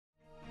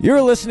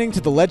You're listening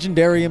to the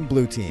Legendarium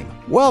Blue Team.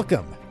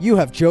 Welcome. You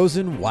have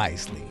chosen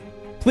wisely.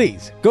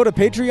 Please go to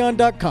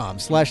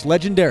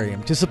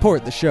patreon.com/legendarium to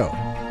support the show.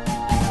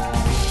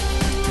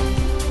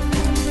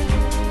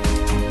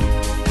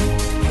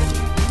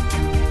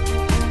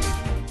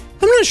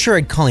 I'm not sure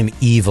I'd call him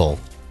evil.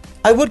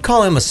 I would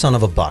call him a son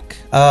of a buck.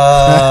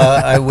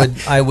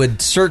 I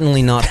would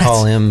certainly not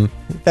call him.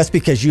 That's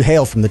because you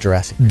hail from the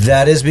Jurassic.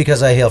 That is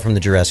because I hail from the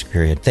Jurassic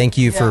period. Thank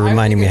you for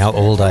reminding me how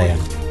old I am.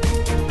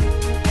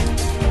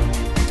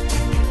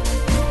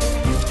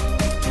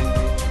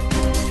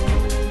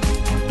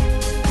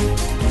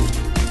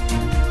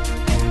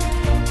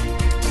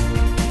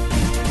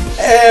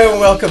 And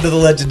welcome to the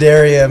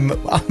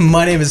Legendarium.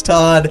 My name is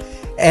Todd,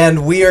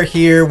 and we are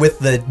here with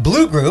the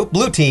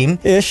blue team,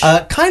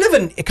 kind of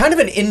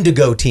an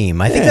indigo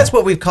team. I think that's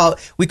what we call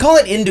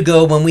it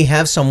indigo when we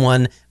have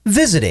someone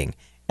visiting,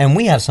 and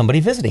we have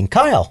somebody visiting.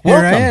 Kyle,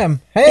 welcome. Here I am.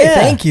 Hey,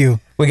 thank you.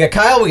 We got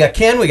Kyle, we got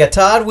Ken, we got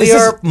Todd. We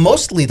are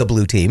mostly the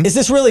blue team. Is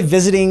this really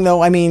visiting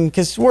though? I mean,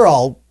 because we're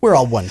all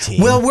one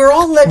team. Well, we're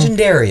all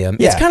Legendarium.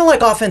 It's kind of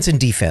like offense and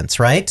defense,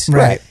 right?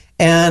 Right.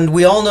 And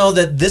we all know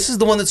that this is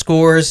the one that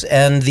scores,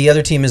 and the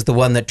other team is the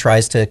one that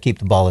tries to keep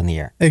the ball in the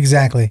air.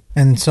 Exactly.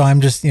 And so I'm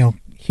just,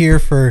 here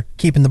for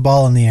keeping the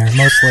ball in the air,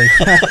 mostly.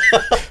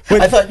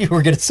 I thought you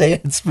were going to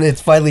say it's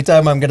finally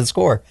time I'm going to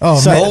score.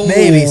 Oh,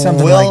 maybe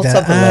something like that.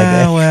 Something like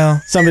that.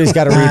 Well, somebody's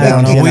got to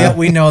rebound.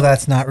 We know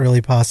that's not really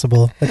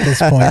possible at this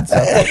point.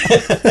 So.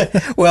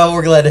 Well,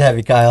 we're glad to have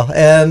you, Kyle,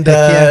 and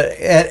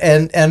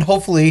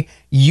hopefully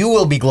you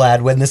will be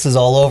glad when this is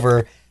all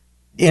over.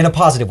 In a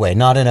positive way,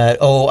 not in a,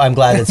 I'm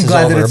glad this is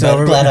over,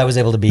 but glad I was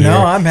able to be here.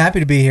 No, I'm happy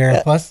to be here.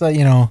 Yeah. Plus,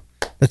 the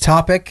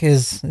topic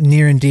is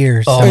near and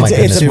dear. So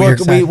it's a book.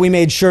 We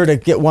made sure to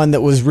get one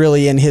that was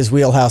really in his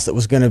wheelhouse that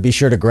was going to be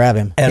sure to grab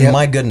him. And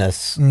my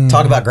goodness,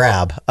 talk about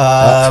grab.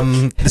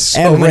 And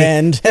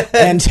rend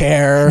and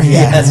tear.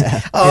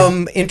 Yes.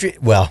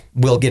 Well,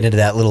 we'll get into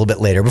that a little bit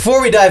later.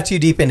 Before we dive too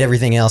deep into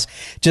everything else,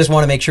 just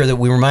want to make sure that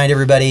we remind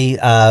everybody,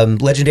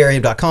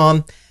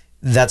 legendarium.com.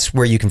 That's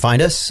where you can find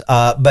us.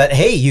 But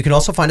hey, you can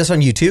also find us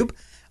on YouTube.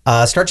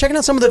 Start checking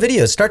out some of the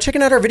videos. Start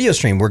checking out our video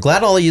stream. We're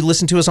glad all of you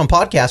listen to us on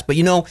podcast. But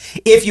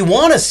if you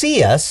want to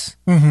see us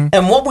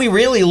and what we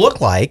really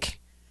look like,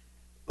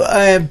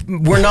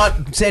 we're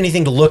not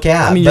anything to look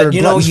at. I mean, but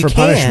you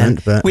can.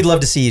 But we'd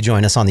love to see you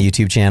join us on the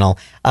YouTube channel.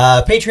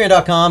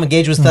 Patreon.com.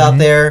 Engage with us out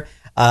there.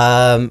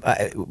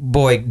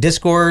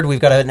 Discord, we've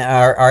got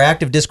our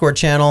active Discord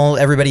channel.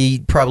 Everybody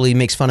probably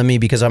makes fun of me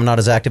because I'm not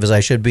as active as I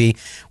should be.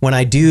 When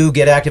I do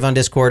get active on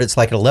Discord, it's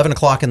like at 11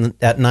 o'clock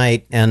at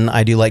night, and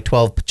I do like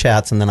 12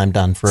 chats, and then I'm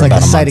done for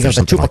about a month or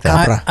something like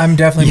that. I'm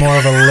definitely more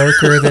of a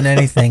lurker than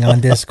anything on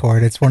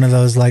Discord. It's one of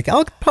those,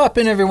 I'll pop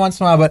in every once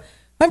in a while, but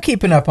I'm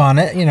keeping up on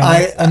it.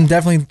 I'm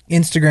definitely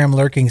Instagram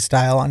lurking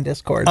style on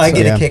Discord. I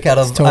get a kick out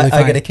of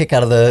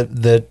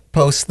the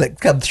posts that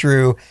come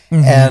through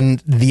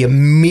and the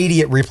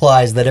immediate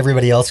replies that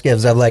everybody else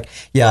gives. I'm like,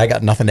 I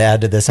got nothing to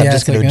add to this. I'm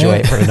just going to enjoy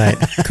it for tonight.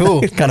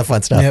 Cool. Kind of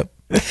fun stuff. Yep.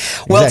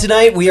 Well,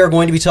 tonight we are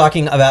going to be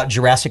talking about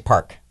Jurassic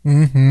Park.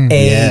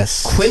 A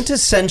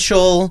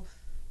quintessential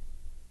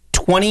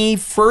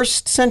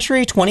 21st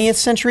century, 20th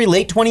century,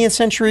 late 20th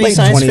century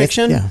science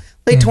fiction. Yeah.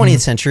 Late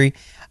 20th century.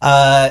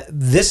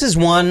 This is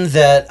one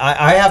that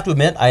I have to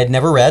admit I had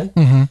never read.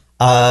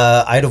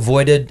 I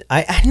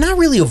had not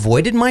really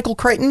avoided Michael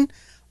Crichton,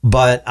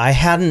 but I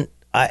hadn't.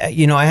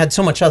 I had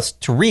so much else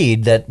to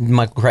read that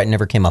Michael Crichton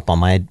never came up on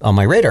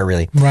my radar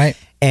really. Right.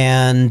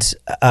 And so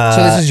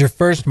this is your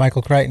first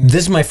Michael Crichton.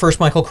 This is my first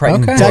Michael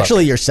Crichton. Okay. It's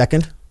actually your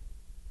second.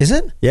 Is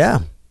it? Yeah.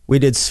 We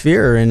did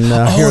Sphere and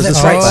Heroes of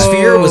Right.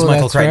 Sphere was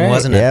Michael Crichton,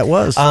 wasn't it? Yeah, it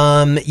was.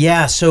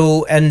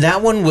 So and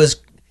that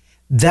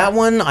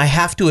one I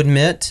have to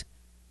admit.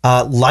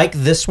 Like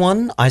this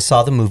one, I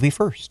saw the movie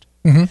first.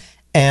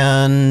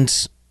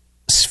 And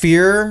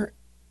Sphere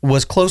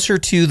was closer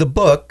to the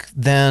book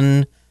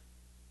than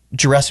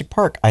Jurassic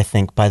Park, I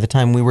think, by the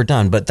time we were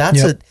done. But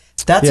that's a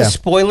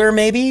spoiler,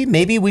 maybe.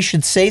 Maybe we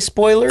should say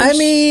spoilers. I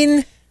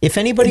mean, if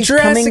anybody's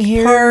Jurassic coming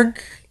here...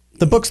 Park,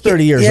 the book's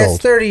 30 years old. Yeah,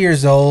 it's 30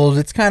 years old.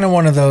 It's kind of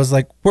one of those,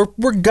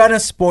 we're going to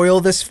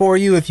spoil this for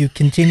you if you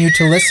continue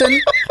to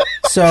listen.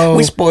 So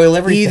we spoil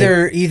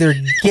everything. Either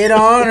get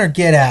on or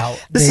get out,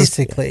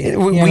 basically.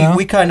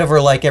 We kind of are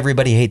like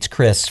Everybody Hates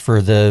Chris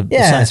for the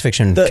science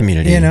fiction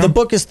community. The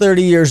book is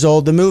 30 years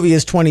old. The movie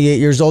is 28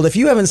 years old. If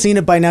you haven't seen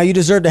it by now, you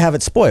deserve to have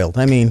it spoiled.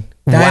 I mean,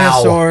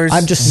 dinosaurs.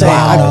 I'm just saying.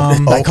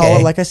 I call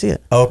it like I see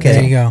it. Okay.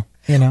 There you go.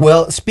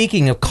 Well,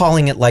 speaking of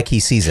calling it like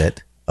he sees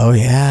it. Oh,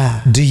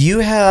 yeah. Do you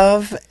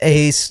have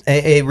a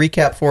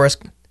recap for us?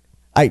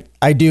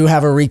 I do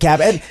have a recap.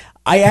 And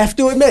I have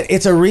to admit,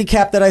 it's a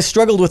recap that I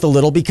struggled with a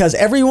little because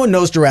everyone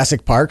knows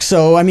Jurassic Park.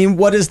 So, I mean,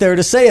 what is there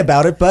to say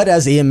about it? But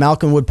as Ian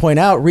Malcolm would point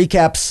out,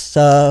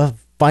 recaps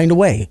find a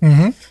way.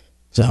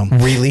 So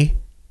really?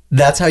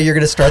 That's how you're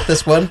going to start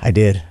this one? I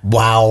did.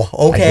 Wow.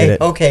 Okay.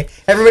 Okay.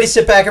 Everybody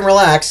sit back and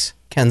relax.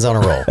 Ken's on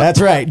a roll.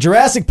 That's right.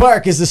 Jurassic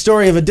Park is the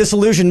story of a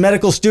disillusioned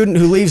medical student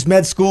who leaves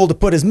med school to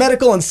put his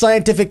medical and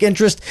scientific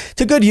interest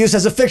to good use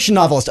as a fiction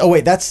novelist. Oh,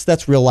 wait,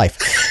 that's real life.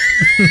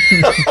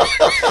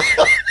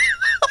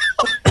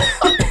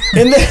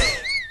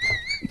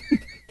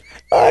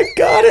 I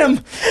got him.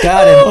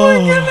 Got him.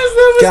 Oh my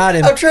goodness, got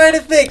him. I'm trying to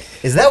think.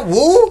 Is that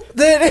Woo?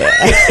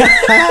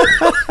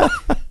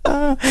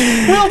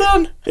 Well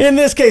done. In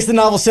this case, the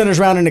novel centers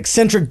around an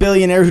eccentric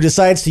billionaire who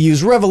decides to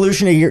use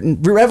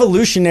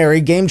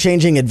revolutionary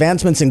game-changing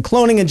advancements in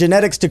cloning and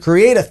genetics to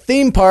create a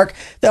theme park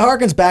that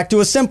harkens back to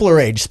a simpler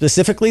age,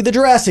 specifically the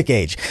Jurassic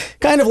Age.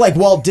 Kind of like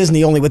Walt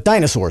Disney, only with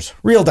dinosaurs.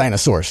 Real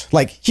dinosaurs.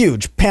 Like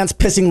huge,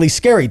 pants-pissingly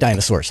scary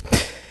dinosaurs.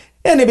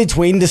 And in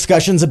between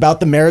discussions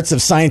about the merits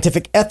of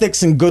scientific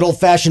ethics and good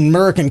old-fashioned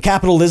American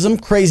capitalism,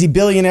 crazy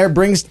billionaire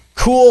brings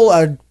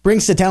to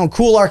town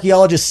cool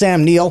archaeologist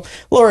Sam Neill,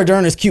 Laura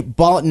Dern's cute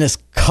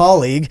botanist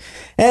colleague,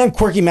 and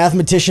quirky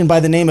mathematician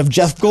by the name of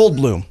Jeff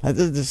Goldblum.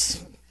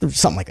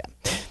 Something like that.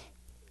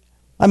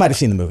 I might have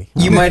seen the movie.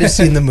 You might have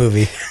seen the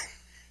movie.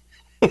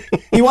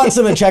 He wants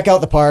them to check out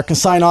the park and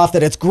sign off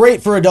that it's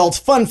great for adults,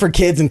 fun for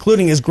kids,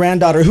 including his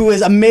granddaughter, who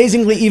is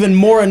amazingly even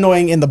more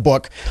annoying in the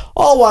book,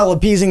 all while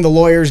appeasing the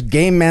lawyers,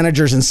 game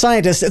managers, and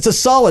scientists. It's a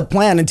solid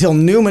plan until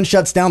Newman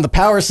shuts down the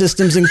power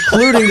systems,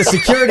 including the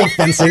security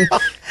fencing.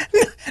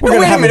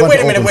 Wait a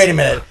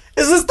minute.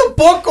 Is this the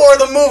book or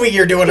the movie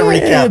you're doing a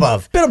recap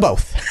of? Bit of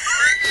both.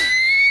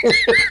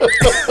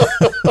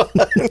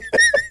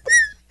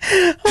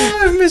 Oh,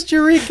 I missed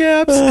your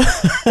recaps.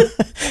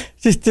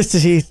 Just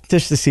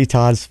to see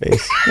Todd's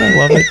face. I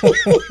love it.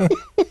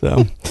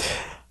 So,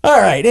 all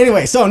right.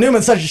 Anyway, so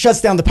Newman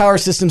shuts down the power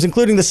systems,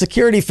 including the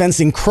security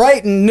fencing.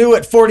 Crichton knew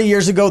it 40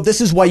 years ago. This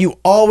is why you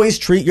always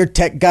treat your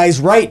tech guys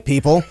right,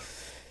 people.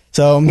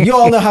 So you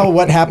all know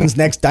what happens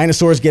next.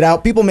 Dinosaurs get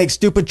out. People make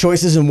stupid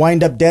choices and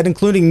wind up dead,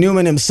 including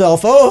Newman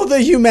himself. Oh, the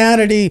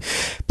humanity.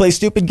 Play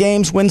stupid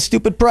games, win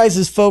stupid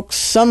prizes, folks.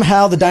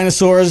 Somehow the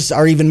dinosaurs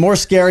are even more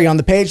scary on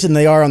the page than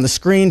they are on the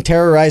screen,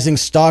 terrorizing,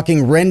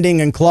 stalking,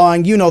 rending, and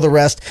clawing. You know the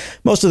rest.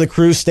 Most of the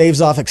crew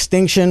staves off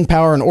extinction.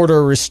 Power and order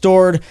are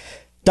restored.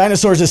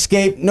 Dinosaurs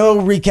escape. No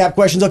recap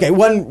questions. Okay,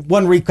 one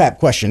recap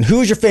question.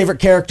 Who's your favorite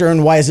character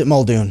and why is it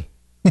Muldoon?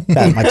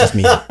 That might just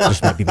be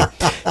me.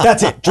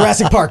 That's it.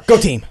 Jurassic Park. Go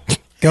team.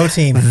 Go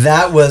team.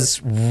 That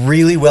was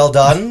really well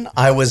done.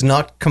 I was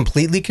not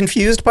completely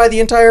confused by the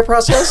entire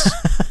process,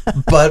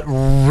 but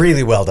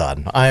really well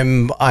done.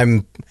 I'm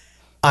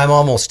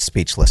almost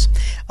speechless.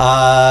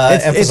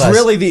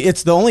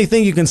 It's the only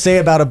thing you can say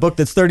about a book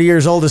that's 30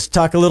 years old is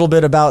talk a little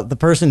bit about the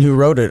person who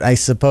wrote it, I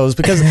suppose,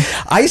 because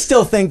I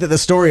still think that the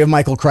story of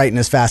Michael Crichton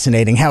is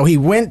fascinating. How he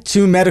went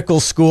to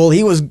medical school.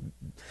 He was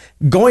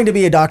going to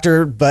be a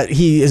doctor, but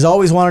he has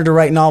always wanted to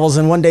write novels,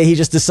 and one day he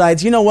just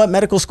decides, you know what,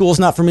 medical school is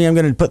not for me. I'm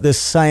going to put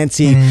this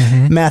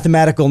sciencey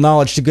mathematical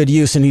knowledge to good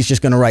use, and he's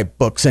just going to write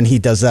books, and he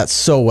does that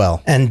so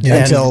well. And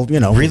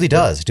really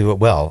does do it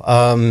well.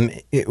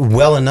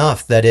 Well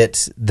enough that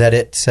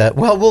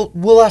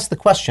we'll ask the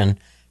question,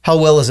 how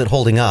well is it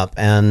holding up?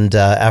 And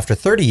after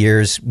 30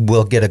 years,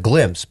 we'll get a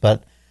glimpse,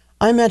 but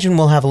I imagine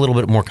we'll have a little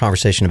bit more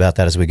conversation about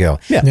that as we go.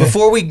 Yeah.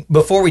 Before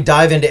we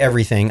dive into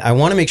everything, I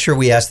want to make sure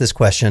we ask this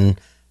question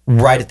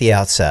right at the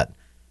outset.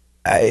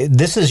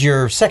 This is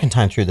your second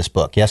time through this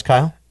book, yes,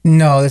 Kyle?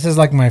 No, this is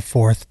like my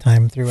fourth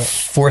time through it.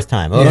 Fourth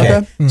time, okay. Yeah.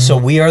 Mm-hmm. So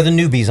we are the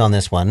newbies on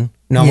this one.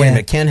 No, wait a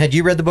minute. Ken, had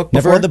you read the book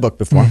before? Never read the book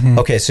before. Mm-hmm.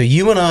 Okay, so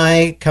you and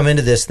I come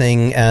into this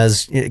thing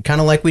as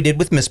kind of like we did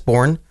with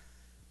Mistborn.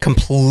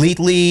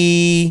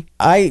 Completely.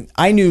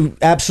 I knew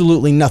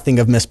absolutely nothing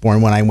of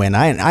Mistborn when I went.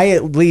 I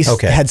at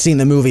least had seen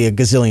the movie a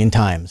gazillion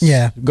times.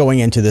 Yeah. Going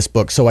into this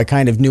book, so I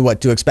kind of knew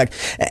what to expect.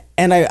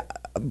 And I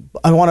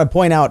want to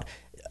point out,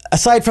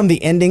 aside from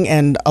the ending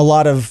and a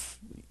lot of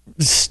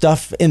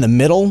stuff in the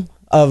middle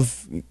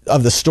of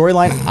the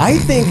storyline, I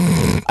think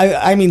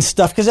I mean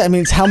stuff, because I mean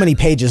it's how many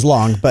pages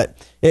long, but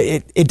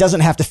it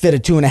doesn't have to fit a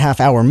 2.5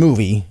 hour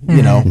movie,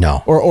 you know,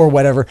 No. or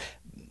whatever.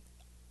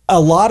 A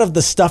lot of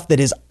the stuff that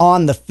is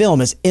on the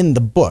film is in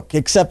the book,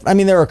 except, I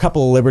mean, there are a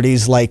couple of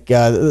liberties, like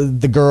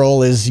the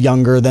girl is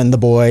younger than the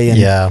boy.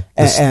 And,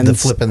 and the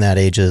flip in that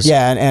ages.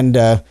 Yeah,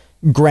 and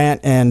Grant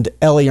and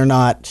Ellie are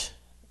not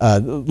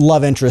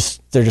love interests.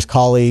 They're just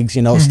colleagues,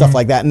 you know, stuff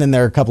like that. And then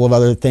there are a couple of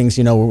other things,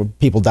 you know,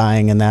 people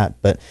dying and that.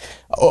 But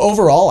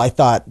overall, I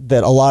thought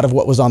that a lot of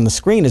what was on the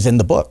screen is in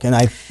the book, and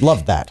I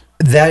loved that.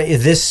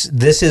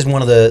 This is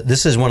one of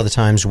the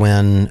times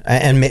when,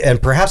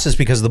 and perhaps it's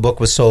because the book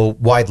was so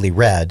widely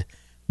read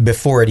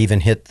before it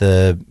even hit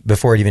the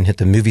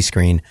movie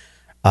screen,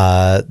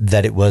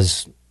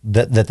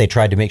 that they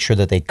tried to make sure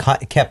that they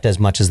kept as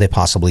much as they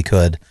possibly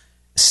could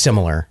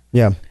similar.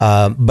 Yeah.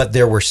 But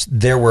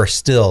there were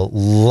still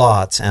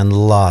lots and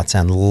lots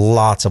and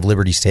lots of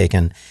liberties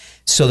taken,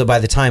 so that by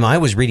the time I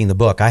was reading the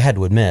book, I had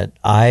to admit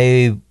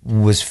I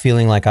was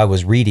feeling like I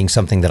was reading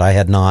something that I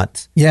had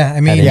not had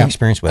any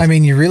experience with. I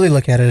mean, you really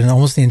look at it, and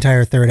almost the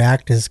entire third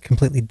act is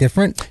completely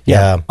different.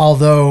 Yeah.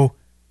 Although,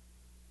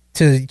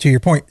 to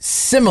your point,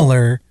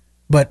 similar,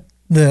 but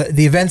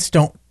the events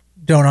don't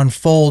don't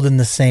unfold in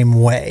the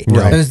same way.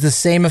 Right. There's the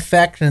same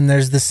effect and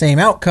there's the same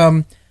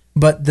outcome,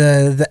 but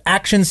the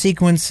action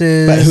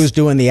sequences. But who's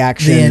doing the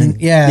action?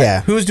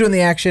 Who's doing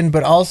the action,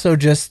 but also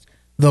just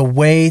the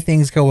way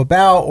things go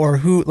about, or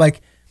who,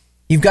 like,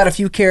 you've got a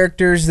few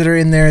characters that are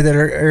in there that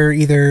are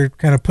either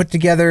kind of put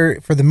together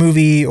for the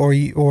movie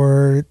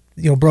or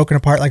broken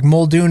apart. Like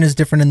Muldoon is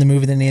different in the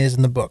movie than he is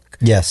in the book.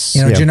 Yes.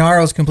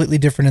 Gennaro's completely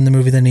different in the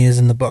movie than he is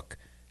in the book.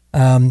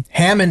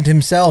 Hammond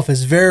himself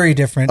is very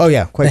different. Oh,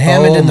 yeah. The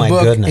Hammond in the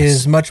book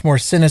is much more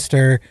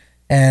sinister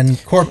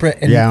and corporate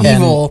and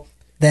evil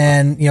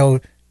than,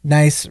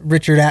 nice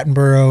Richard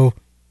Attenborough.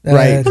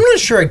 Right. I'm not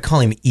sure I'd call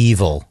him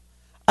evil.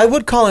 I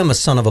would call him a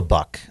son of a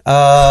buck.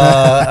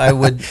 I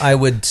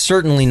would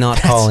certainly not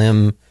call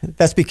him.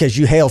 That's because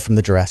you hail from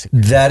the Jurassic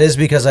period. That is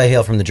because I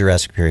hail from the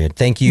Jurassic period.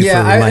 Thank you for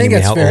reminding me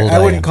how old I am. I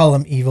wouldn't call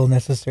him evil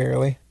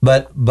necessarily.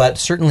 But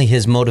certainly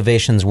his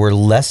motivations were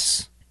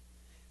less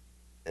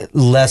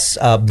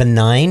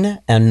benign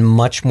and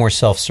much more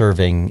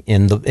self-serving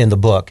in the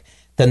book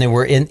than they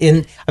were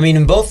in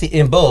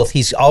both.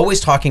 He's always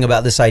talking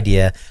about this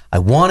idea. I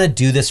want to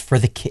do this for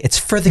the kids. It's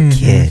for the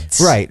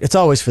kids. Right. It's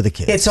always for the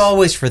kids. It's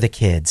always for the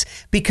kids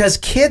because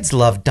kids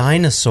love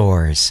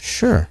dinosaurs.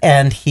 Sure.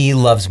 And he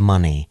loves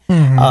money.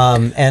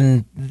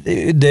 And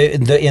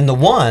in the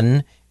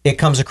one, it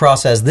comes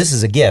across as this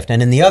is a gift,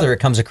 and in the other, it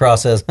comes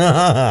across as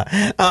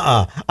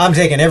I'm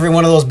taking every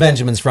one of those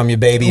Benjamins from you,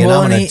 baby, and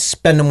I'm going to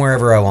spend them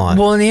wherever I want.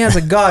 Well, and he has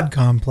a god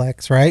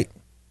complex, right?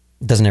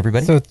 Doesn't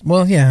everybody? So,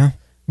 yeah.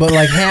 But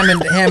like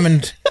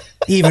Hammond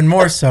even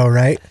more so,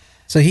 right?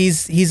 So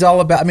he's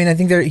all about, I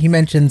think he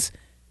mentions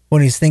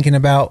when he's thinking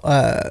about,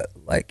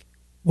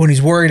 when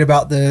he's worried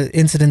about the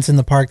incidents in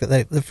the park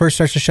that the first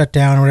starts to shut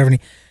down or whatever, and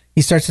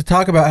he starts to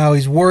talk about how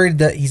he's worried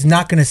that he's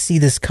not going to see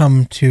this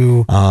come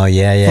to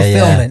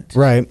fulfillment.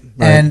 Right.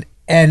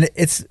 And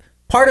it's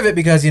part of it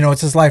because,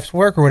 it's his life's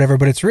work or whatever,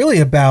 but it's really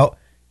about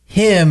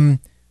him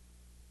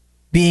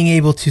being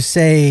able to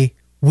say,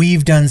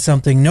 we've done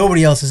something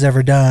nobody else has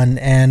ever done,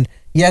 and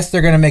yes,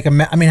 they're going to make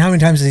how many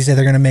times does he say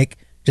they're going to make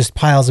just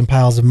piles and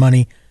piles of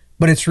money?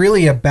 But it's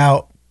really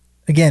about,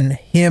 again,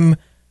 him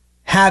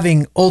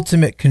having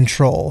ultimate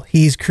control.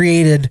 He's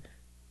created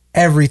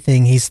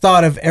everything. He's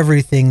thought of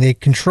everything. They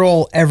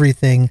control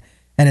everything.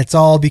 And it's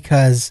all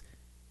because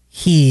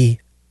he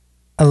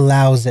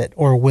allows it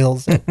or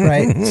wills it,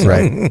 right?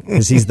 Right.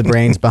 Because he's the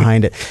brains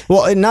behind it.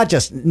 Well, and not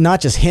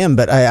just him,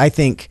 but I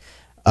think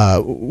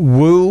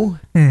Wu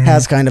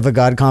has kind of a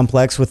god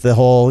complex with the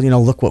whole,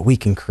 look what we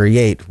can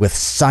create with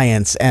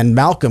science. And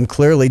Malcolm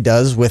clearly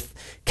does with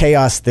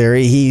chaos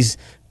theory.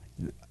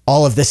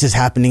 All of this is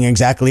happening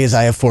exactly as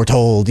I have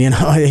foretold.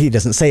 He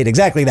doesn't say it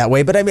exactly that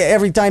way, but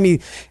every time he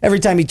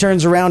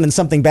turns around and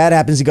something bad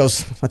happens, he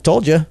goes, I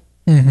told you.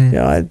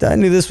 I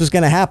knew this was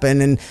going to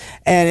happen.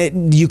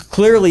 And you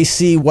clearly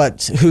see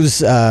whose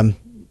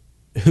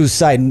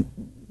side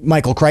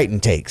Michael Crichton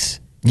takes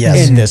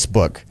in this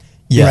book.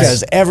 Yes.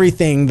 Because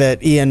everything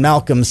that Ian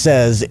Malcolm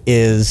says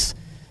is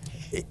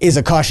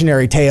a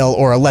cautionary tale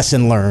or a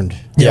lesson learned.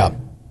 Yeah.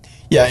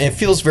 Yeah, it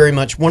feels very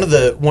much one of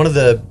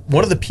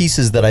the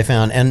pieces that I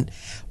found. And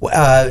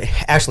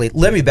actually,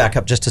 let me back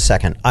up just a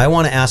second. I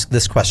want to ask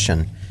this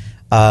question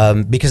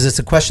because it's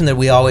a question that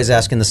we always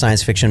ask in the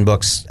science fiction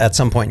books at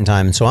some point in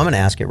time. And so I'm going to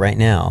ask it right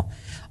now.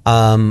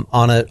 On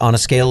a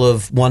scale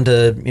of 1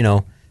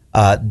 to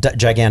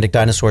gigantic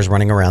dinosaurs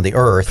running around the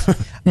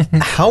earth,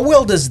 how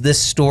well does this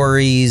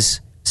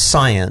story's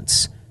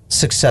science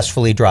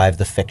successfully drive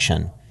the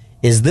fiction?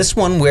 Is this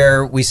one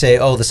where we say,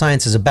 oh, the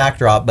science is a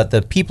backdrop, but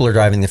the people are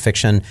driving the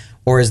fiction?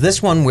 Or is this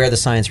one where the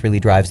science really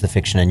drives the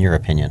fiction, in your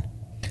opinion?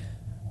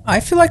 I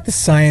feel like the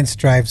science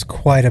drives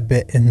quite a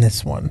bit in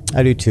this one.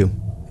 I do too.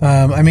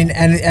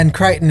 And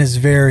Crichton is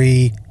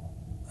very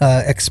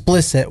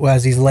explicit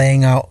as he's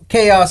laying out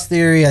chaos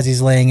theory, as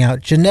he's laying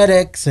out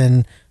genetics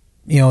and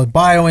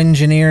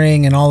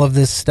bioengineering and all of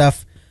this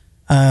stuff.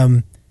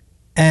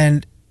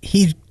 And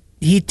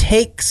he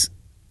takes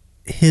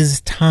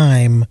his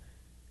time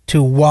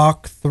to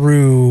walk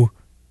through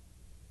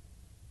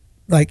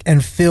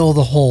and fill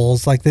the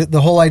holes, like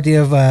the whole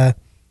idea of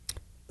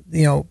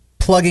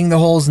plugging the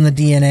holes in the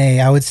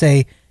DNA. I would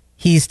say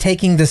he's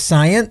taking the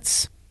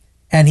science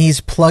and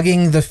he's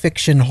plugging the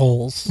fiction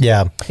holes.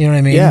 Yeah. You know what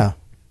I mean? Yeah.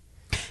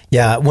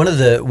 Yeah, one of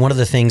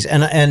the things,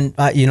 and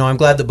I'm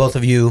glad that both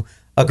of you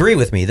agree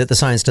with me that the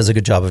science does a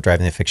good job of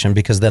driving the fiction,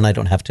 because then I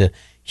don't have to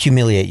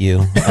humiliate you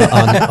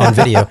on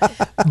video.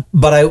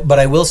 But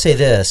I will say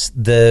this: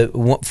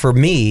 for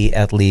me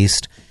at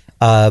least,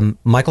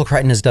 Michael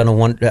Crichton has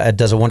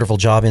does a wonderful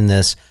job in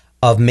this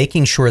of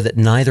making sure that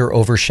neither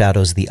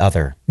overshadows the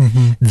other.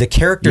 Mm-hmm. The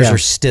characters are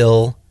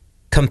still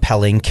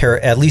compelling,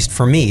 at least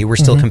for me, we're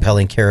still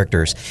compelling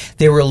characters.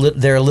 They're a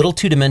little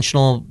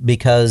two-dimensional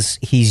because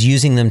he's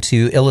using them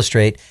to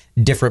illustrate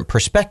different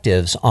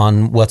perspectives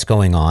on what's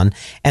going on.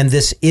 And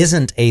this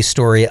isn't a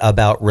story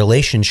about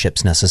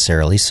relationships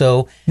necessarily.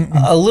 So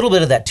a little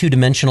bit of that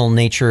two-dimensional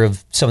nature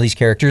of some of these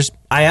characters,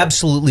 I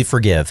absolutely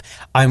forgive.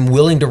 I'm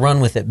willing to run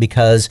with it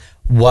because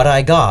what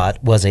I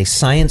got was a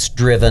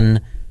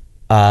science-driven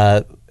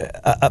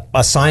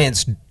a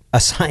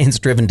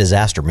science-driven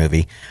disaster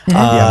movie.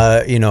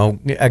 You know,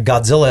 a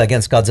Godzilla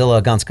against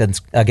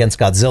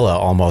Godzilla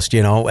almost,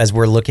 you know, as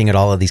we're looking at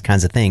all of these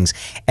kinds of things.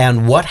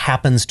 And what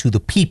happens to the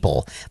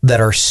people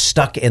that are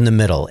stuck in the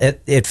middle?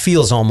 It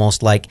feels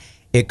almost like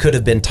it could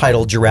have been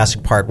titled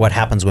Jurassic Park, What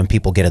Happens When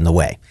People Get in the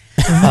Way.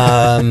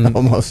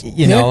 Almost.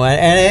 You know,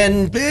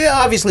 and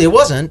obviously it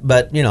wasn't,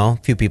 but, you know,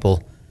 a few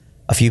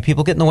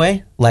people get in the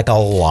way, like a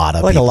lot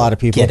of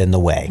people get in the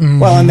way.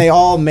 Well, and they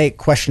all make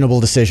questionable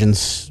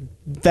decisions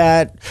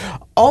that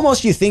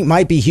almost you think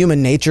might be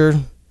human nature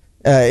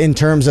in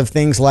terms of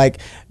things like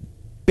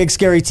big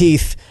scary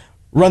teeth,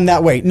 run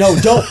that way. No,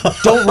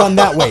 don't run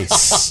that way.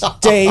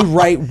 Stay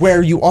right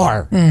where you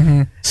are.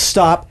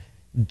 Stop,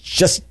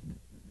 just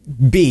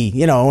be,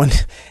 you know,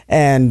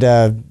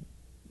 and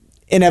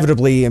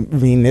inevitably, I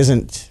mean,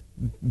 isn't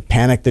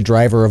panic the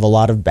driver of a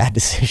lot of bad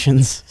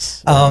decisions?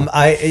 So.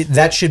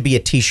 That should be a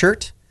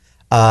t-shirt.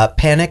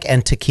 Panic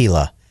and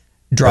tequila.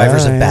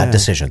 Drivers of bad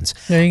decisions.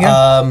 There you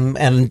go.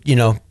 And, you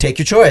know, take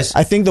your choice.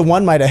 I think the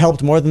one might have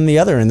helped more than the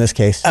other in this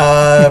case.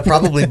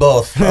 Probably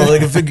both.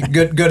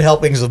 Good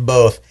helpings of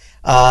both.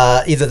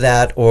 Either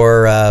that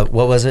or,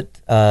 what was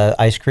it?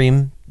 Ice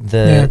cream?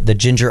 The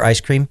ginger ice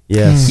cream?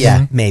 Yes.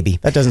 Yeah, maybe.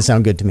 That doesn't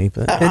sound good to me,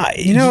 but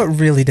You know, it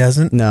really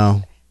doesn't.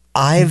 no.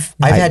 I've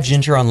had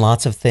ginger on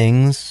lots of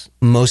things.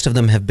 Most of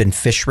them have been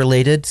fish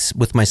related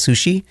with my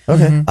sushi.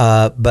 Okay.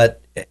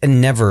 But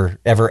never,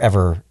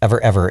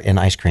 ever in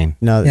ice cream.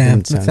 No, Yeah,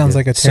 that that sounds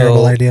like a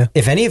terrible idea.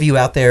 If any of you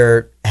out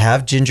there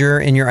have ginger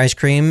in your ice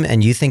cream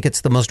and you think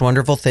it's the most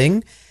wonderful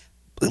thing,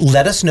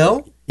 let us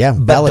know. Yeah,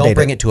 but validate don't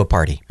bring it. it to a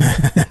party.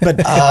 but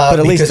at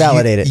least Because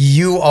validate it.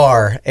 You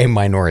are a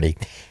minority.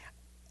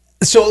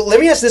 So let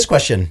me ask this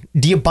question.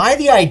 Do you buy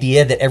the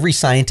idea that every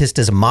scientist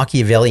is a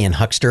Machiavellian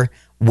huckster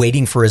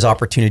waiting for his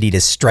opportunity to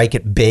strike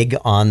it big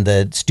on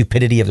the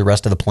stupidity of the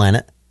rest of the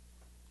planet?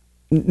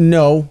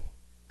 No.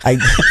 I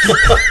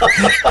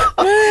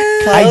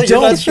Kyle,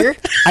 you're not sure?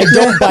 I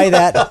don't buy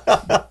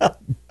that,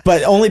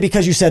 but only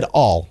because you said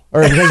all,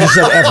 or because you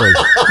said every.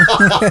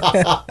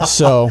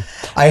 So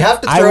I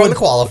have to throw in the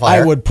qualifier.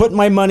 I would put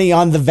my money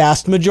on the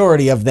vast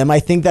majority of them. I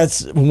think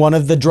that's one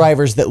of the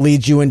drivers that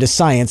leads you into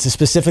science,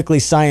 specifically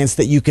science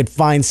that you could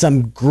find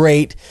some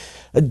great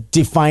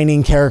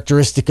defining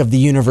characteristic of the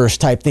universe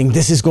type thing.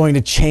 This is going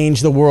to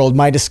change the world.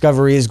 My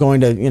discovery is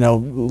going to, you know,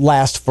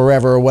 last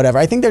forever or whatever.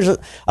 I think there's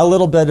a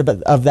little bit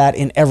of that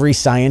in every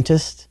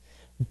scientist,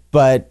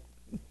 but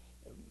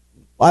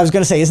I was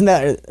going to say, isn't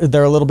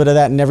there a little bit of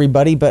that in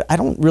everybody? But I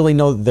don't really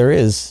know that there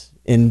is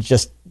in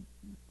just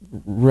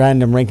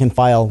random rank and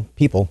file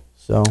people.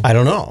 So I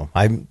don't know.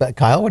 But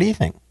Kyle, what do you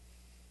think?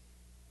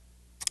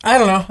 I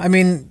don't know. I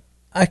mean,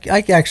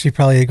 I actually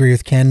probably agree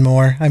with Ken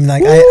more. I'm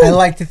like, I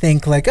like to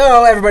think like,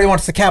 oh, everybody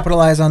wants to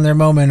capitalize on their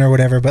moment or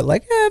whatever, but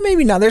like,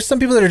 maybe not. There's some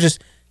people that are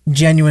just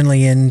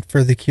genuinely in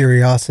for the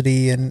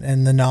curiosity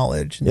and the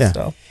knowledge and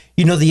stuff.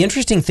 You know, the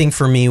interesting thing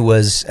for me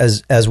was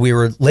as we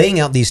were laying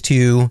out these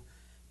two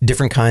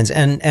different kinds,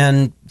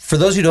 and for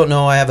those who don't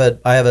know, I have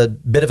a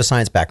bit of a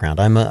science background.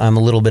 I'm a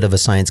little bit of a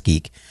science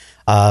geek,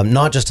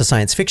 not just a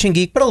science fiction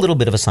geek, but a little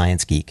bit of a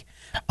science geek.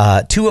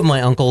 Two of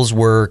my uncles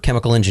were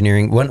chemical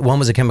engineering. One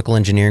was a chemical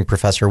engineering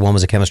professor. One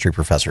was a chemistry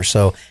professor.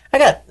 So I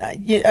got,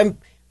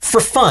 for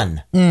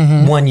fun,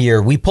 one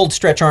year, we pulled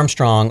Stretch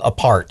Armstrong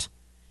apart.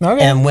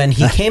 Okay. And when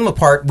he came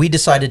apart, we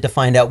decided to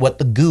find out what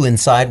the goo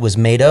inside was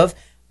made of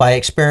by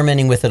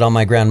experimenting with it on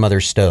my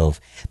grandmother's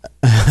stove.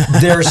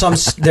 There are some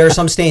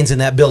stains in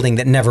that building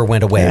that never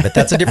went away, but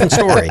that's a different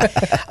story.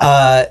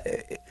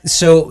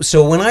 So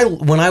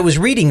when I was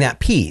reading that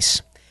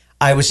piece,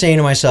 I was saying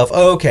to myself,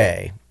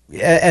 okay,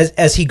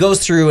 as he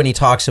goes through and he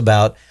talks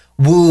about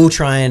Wu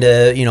trying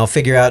to, you know,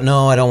 figure out,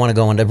 no, I don't want to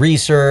go into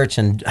research,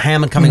 and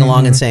Hammond coming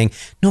along and saying,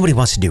 nobody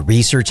wants to do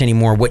research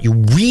anymore. What you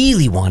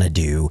really want to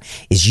do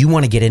is you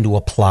want to get into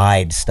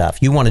applied stuff.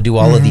 You want to do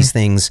all of these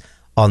things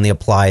on the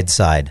applied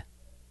side.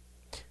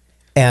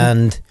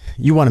 And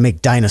you want to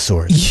make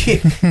dinosaurs.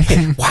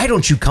 Why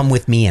don't you come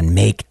with me and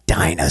make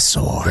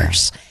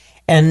dinosaurs?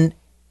 And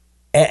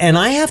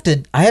I have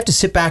to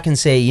sit back and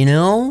say, you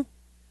know,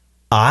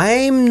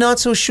 I'm not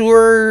so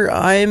sure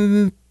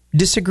I'm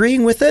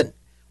disagreeing with it,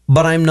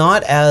 but I'm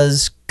not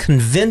as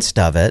convinced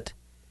of it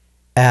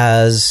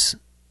as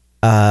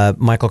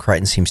Michael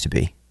Crichton seems to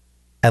be,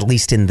 at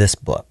least in this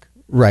book.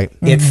 Right.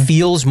 It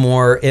feels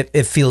more.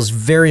 It feels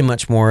very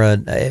much more.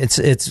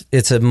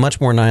 It's a much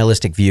more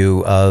nihilistic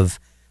view of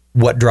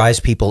what drives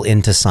people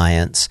into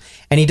science.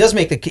 And he does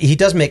make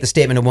the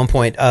statement at one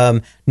point.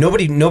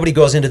 Nobody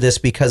goes into this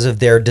because of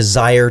their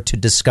desire to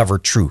discover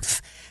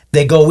truth.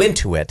 They go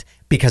into it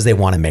because they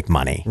want to make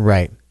money.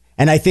 Right.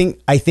 And I think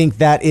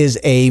that is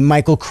a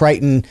Michael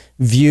Crichton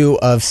view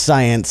of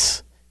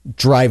science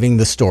driving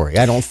the story.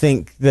 I don't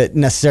think that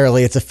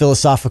necessarily it's a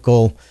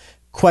philosophical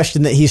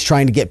question that he's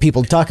trying to get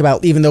people to talk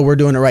about, even though we're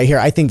doing it right here.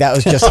 I think that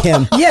was just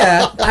him.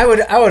 Yeah, I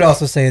would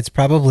also say it's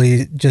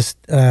probably just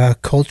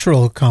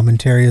cultural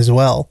commentary as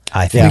well.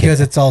 I think because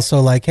it's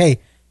also like, hey,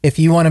 if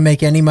you want to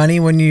make any money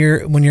when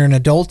you're an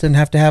adult and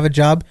have to have a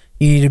job,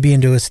 you need to be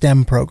into a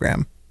STEM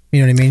program.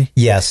 You know what I mean?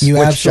 Yes. You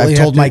Which absolutely I've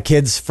told have to- my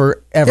kids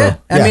forever. Yeah.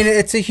 I mean,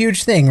 it's a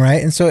huge thing,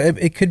 right? And so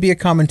it could be a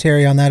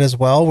commentary on that as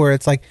well, where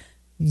it's like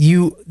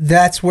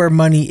that's where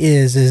money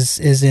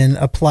is in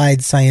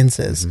applied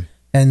sciences. Mm-hmm.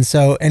 And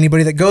so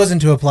anybody that goes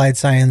into applied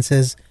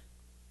sciences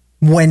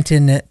went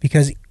in it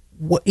because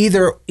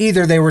either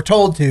they were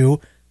told to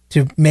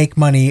make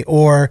money,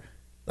 or,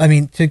 I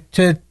mean,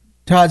 to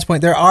Todd's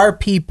point, there are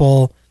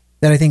people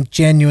that I think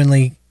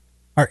genuinely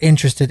are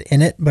interested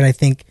in it, but I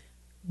think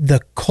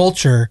the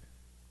culture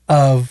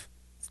of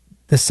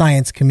the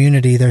science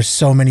community, there's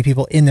so many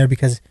people in there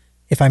because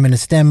if I'm in a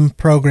STEM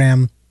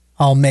program,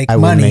 I'll make I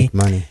will money. make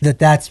money.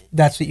 That's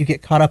what you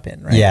get caught up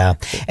in, right? Yeah,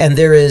 and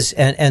there is,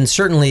 and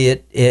certainly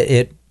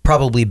it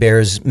probably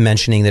bears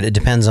mentioning that it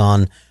depends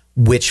on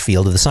which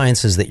field of the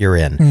sciences that you're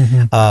in.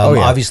 Mm-hmm.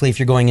 Obviously, if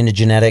you're going into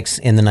genetics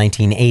in the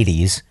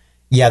 1980s,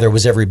 yeah, there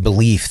was every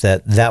belief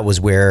that was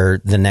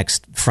where the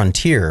next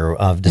frontier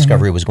of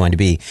discovery was going to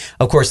be.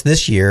 Of course,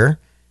 this year,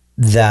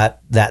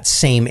 that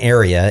same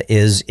area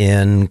is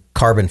in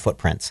carbon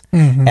footprints.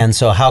 And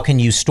so how can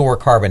you store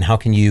carbon? How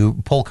can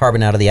you pull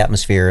carbon out of the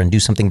atmosphere and do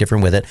something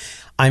different with it?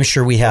 I'm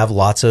sure we have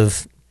lots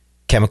of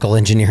chemical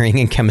engineering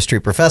and chemistry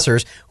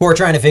professors who are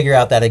trying to figure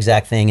out that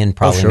exact thing and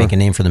probably make a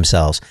name for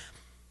themselves.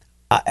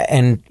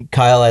 And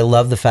Kyle, I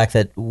love the fact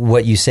that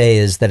what you say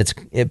is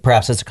that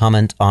perhaps it's a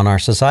comment on our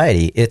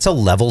society. It's a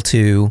level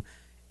 2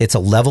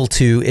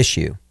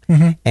 issue.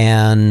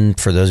 And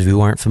for those of you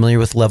who aren't familiar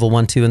with level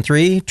 1, 2, and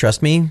 3,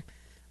 trust me,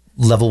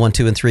 level 1,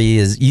 2, and 3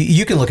 is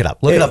you can look it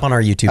up. Look it up on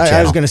our YouTube channel.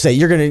 I was going to say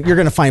you're going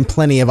to find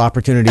plenty of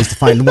opportunities to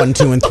find 1,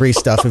 2, and 3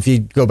 stuff if you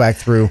go back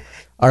through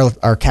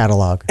our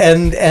catalog.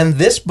 And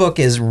this book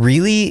is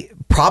really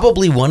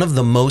probably one of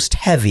the most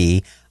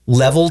heavy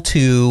level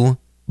 2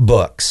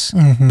 books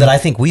that I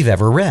think we've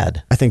ever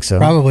read. I think so.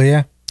 Probably,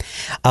 yeah.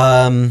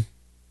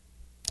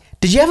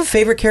 Did you have a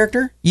favorite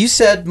character? You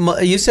said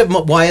why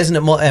isn't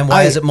it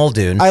is it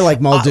Muldoon? I like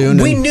Muldoon.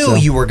 We knew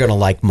you were going to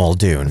like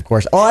Muldoon, of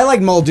course. Oh, I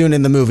like Muldoon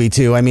in the movie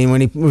too. I mean,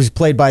 when he was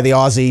played by the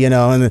Aussie,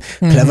 and the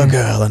clever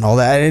girl and all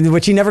that,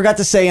 which he never got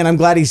to say. And I'm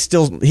glad he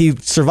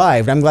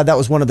survived. I'm glad that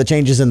was one of the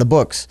changes in the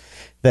books.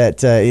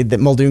 That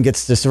Muldoon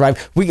gets to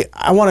survive.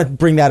 I want to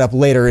bring that up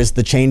later. Is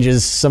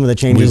some of the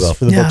changes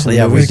for the books?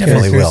 Yeah, we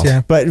definitely will.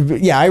 Yeah. But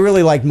yeah, I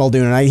really like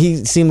Muldoon, and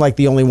he seemed like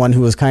the only one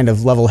who was kind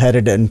of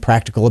level-headed and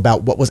practical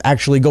about what was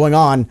actually going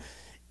on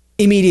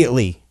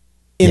immediately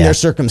in their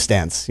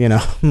circumstance.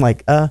 I'm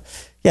like,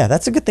 yeah,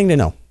 that's a good thing to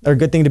know, or a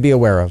good thing to be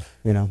aware of.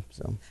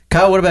 So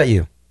Kyle, what about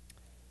you?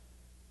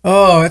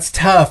 Oh, it's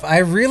tough. I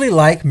really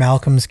like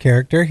Malcolm's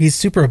character. He's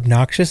super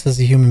obnoxious as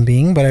a human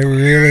being, but I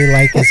really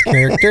like his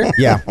character.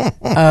 Yeah.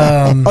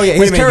 Oh yeah,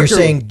 his character. You're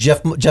saying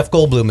Jeff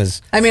Goldblum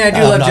is. I mean, I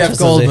do love Jeff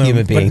Goldblum, as a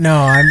human being. but no,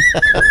 I'm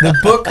the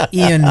book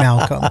Ian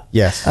Malcolm.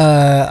 Yes.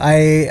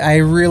 I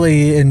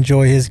really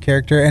enjoy his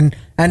character,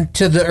 and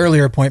to the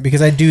earlier point,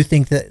 because I do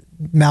think that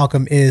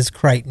Malcolm is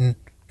Crichton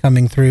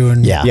coming through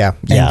and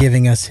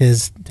giving us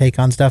his take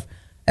on stuff.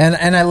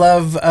 And I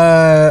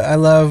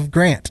love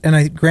Grant,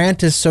 and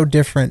Grant is so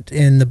different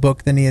in the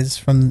book than he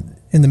is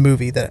in the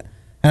movie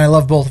and I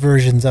love both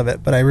versions of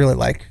it, but I really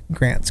like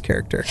Grant's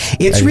character.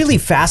 It's really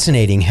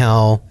fascinating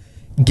how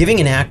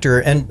giving an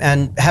actor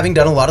and having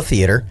done a lot of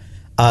theater,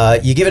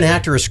 you give an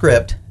actor a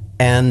script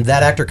and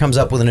that actor comes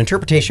up with an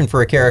interpretation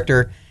for a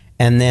character,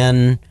 and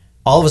then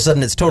all of a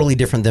sudden it's totally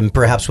different than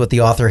perhaps what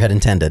the author had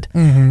intended.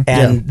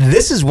 And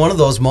this is one of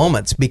those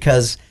moments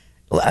because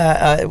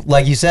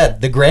like you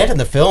said, the Grant in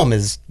the film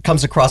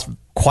comes across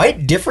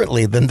quite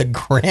differently than the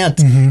Grant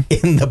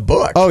in the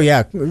book. Oh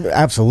yeah,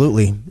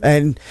 absolutely.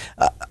 And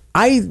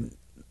I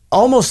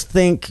almost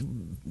think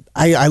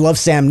I love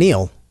Sam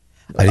Neill.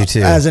 I do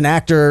too. As an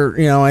actor,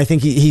 I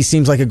think he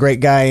seems like a great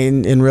guy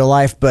in real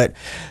life, but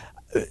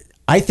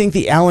I think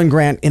the Alan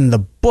Grant in the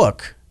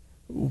book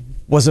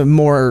was a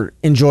more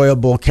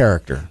enjoyable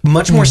character,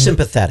 much more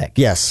sympathetic.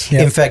 Yes.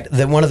 In fact,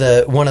 one of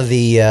the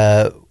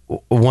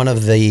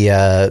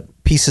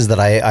pieces that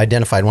I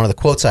identified, one of the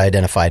quotes I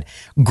identified,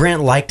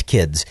 Grant liked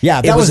kids.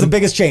 Yeah, that was the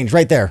biggest change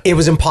right there. It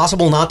was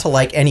impossible not to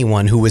like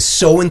anyone who was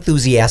so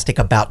enthusiastic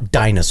about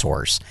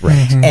dinosaurs.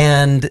 Right.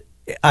 And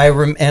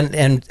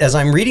and as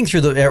I'm reading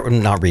through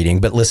not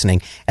reading, but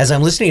listening, as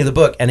I'm listening to the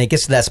book and it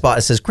gets to that spot,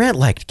 it says Grant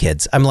liked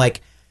kids. I'm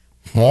like,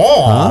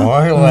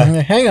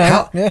 hang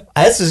on.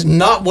 This is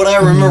not what I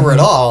remember at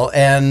all.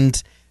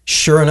 And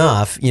sure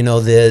enough, in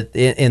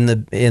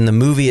the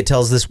movie, it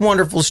tells this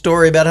wonderful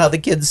story about how the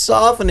kid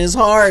softened his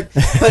heart.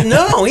 But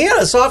no, he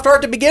had a soft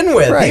heart to begin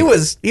with. Right.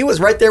 He was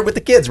right there with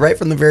the kids right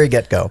from the very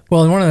get-go.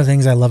 Well, and one of the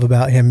things I love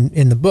about him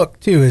in the book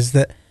too is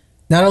that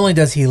not only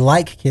does he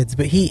like kids,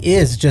 but he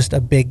is just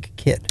a big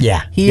kid.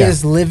 Yeah. He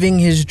is living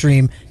his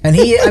dream, and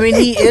he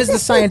is the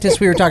scientist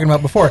we were talking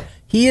about before.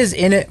 He is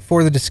in it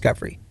for the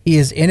discovery. He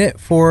is not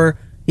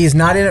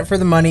in it for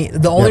the money.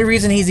 The only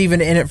reason he's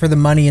even in it for the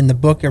money in the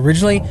book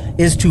originally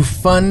is to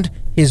fund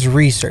his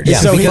research. Yeah,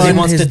 So because he fund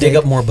wants to dig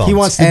up more bones. He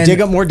wants to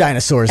dig up more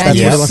dinosaurs. And That's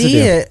you what he wants to see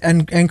do. it,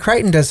 and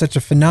Crichton does such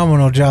a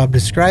phenomenal job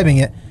describing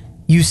it.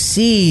 You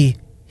see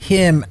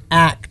him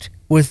act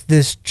with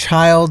this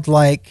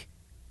childlike,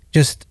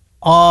 just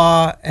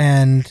awe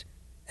and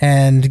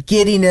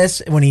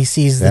giddiness when he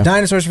sees the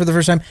dinosaurs for the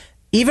first time,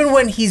 even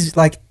when he's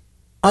like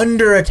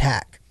under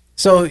attack.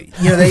 So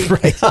they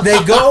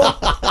they go,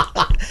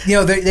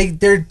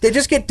 they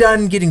just get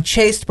done getting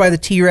chased by the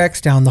T-Rex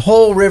down the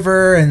whole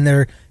river, and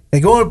they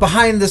go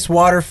behind this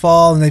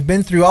waterfall, and they've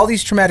been through all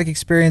these traumatic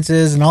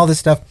experiences and all this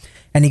stuff.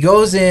 And he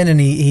goes in, and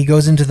he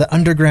goes into the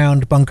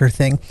underground bunker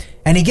thing,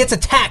 and he gets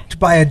attacked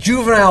by a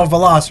juvenile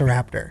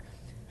velociraptor.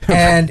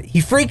 And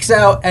he freaks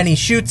out, and he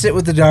shoots it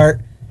with the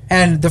dart.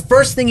 And the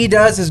first thing he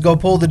does is go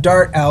pull the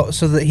dart out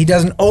so that he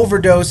doesn't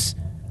overdose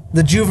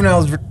the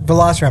juvenile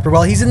velociraptor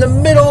while he's in the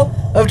middle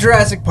of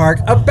Jurassic Park,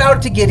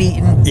 about to get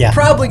eaten,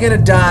 probably going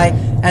to die.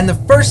 And the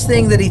first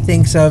thing that he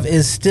thinks of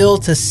is still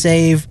to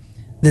save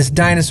this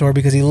dinosaur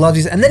because he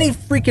loves it. And then he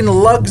freaking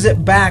lugs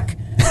it back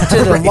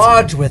to the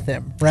lodge with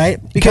him, right?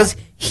 Because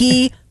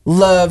he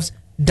loves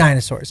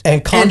dinosaurs.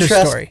 And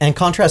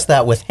contrast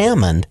that with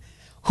Hammond,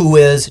 who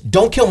is,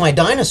 don't kill my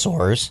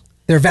dinosaurs.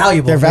 They're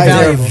valuable. They're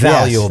valuable. Yes, they're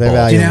valuable.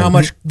 Do you know how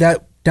much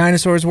that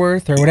dinosaur's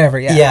worth or whatever?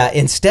 Yeah. Yeah.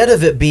 Instead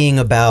of it being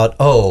about,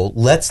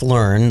 let's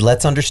learn,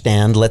 let's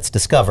understand, let's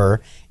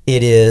discover,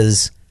 it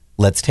is,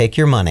 let's take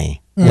your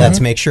money. Mm-hmm. Let's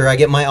make sure I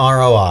get my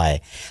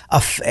ROI.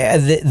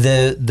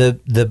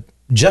 The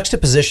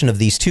juxtaposition of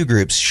these two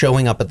groups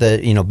showing up at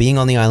being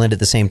on the island at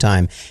the same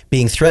time,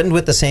 being threatened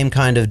with the same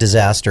kind of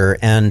disaster,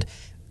 and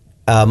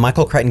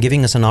Michael Crichton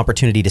giving us an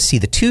opportunity to see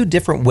the two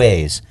different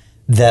ways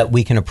that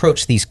we can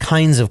approach these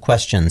kinds of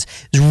questions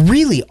is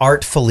really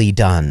artfully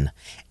done.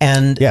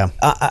 And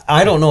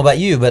I don't know about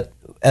you, but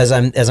as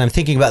I'm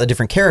thinking about the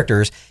different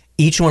characters,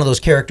 each one of those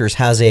characters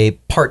has a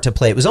part to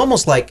play. It was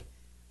almost like,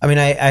 I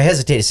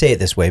hesitate to say it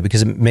this way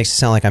because it makes it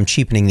sound like I'm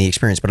cheapening the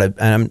experience, but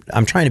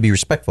I'm trying to be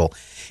respectful.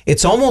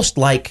 It's almost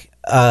like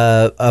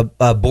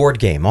a board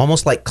game,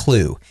 almost like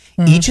Clue.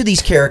 Mm-hmm. Each of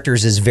these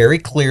characters is very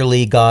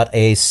clearly got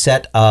a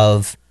set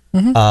of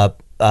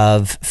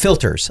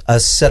filters, a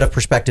set of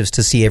perspectives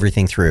to see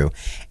everything through.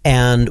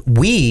 And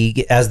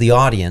we, as the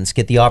audience,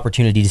 get the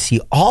opportunity to see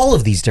all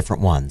of these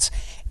different ones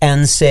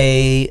and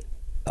say,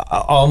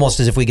 almost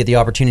as if we get the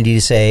opportunity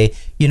to say,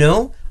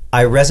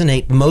 I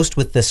resonate most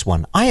with this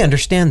one. I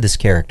understand this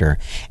character.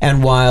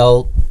 And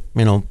while,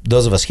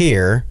 those of us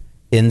here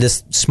in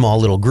this small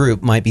little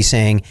group might be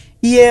saying,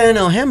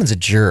 Hammond's a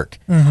jerk.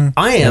 Mm-hmm.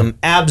 I am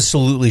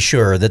absolutely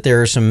sure that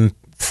there are some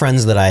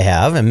friends that I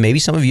have, and maybe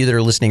some of you that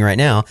are listening right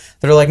now,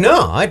 that are like,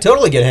 no, I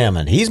totally get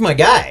Hammond. He's my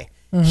guy.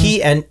 Mm-hmm.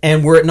 He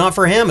and were it not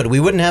for Hammond, we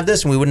wouldn't have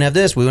this, and we wouldn't have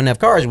this, we wouldn't have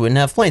cars, we wouldn't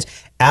have planes.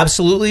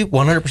 Absolutely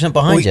 100%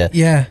 behind you.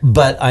 Yeah.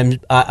 But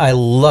I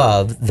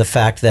love the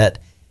fact that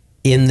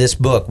in this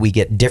book we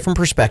get different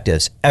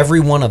perspectives, every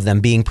one of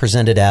them being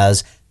presented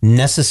as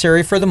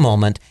necessary for the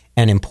moment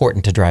and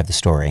important to drive the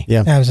story.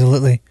 Yeah.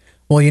 Absolutely.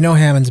 Well,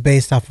 Hammond's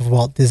based off of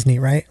Walt Disney,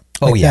 right?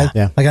 Like yeah.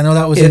 Like I know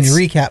that was in your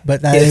recap,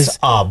 but that is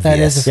obvious. That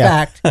is a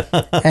fact.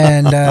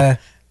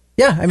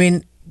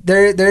 And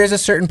there is a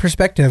certain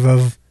perspective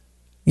of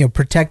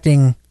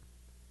protecting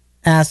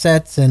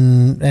assets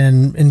and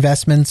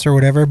investments or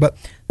whatever. But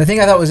the thing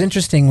I thought was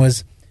interesting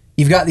was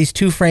you've got these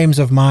two frames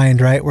of mind,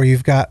 right? Where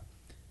you've got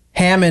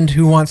Hammond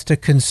who wants to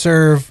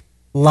conserve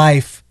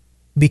life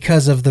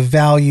because of the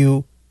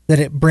value that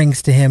it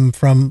brings to him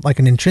from like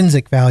an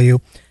intrinsic value,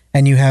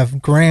 and you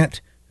have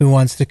Grant who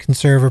wants to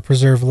conserve or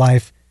preserve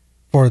life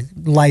for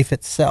life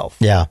itself.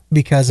 Yeah.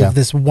 Because of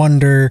this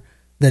wonder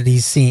that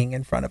he's seeing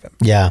in front of him.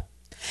 Yeah.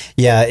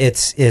 Yeah,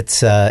 it's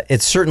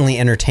certainly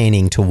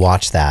entertaining to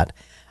watch that,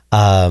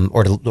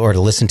 or to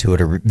listen to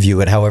it or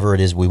view it, however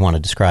it is we want to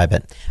describe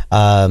it.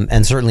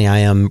 And certainly I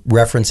am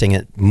referencing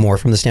it more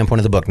from the standpoint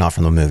of the book, not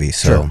from the movie.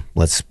 So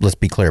let's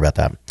be clear about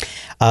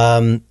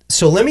that.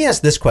 So let me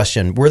ask this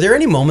question. Were there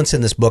any moments in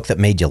this book that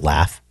made you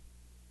laugh?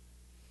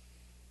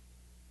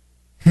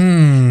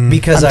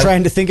 Because I'm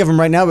trying to think of them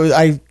right now, but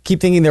I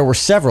keep thinking there were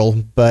several,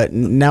 but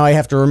now I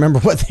have to remember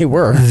what they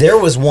were. There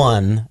was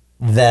one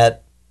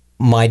that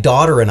my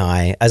daughter and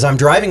I, as I'm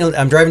driving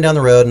down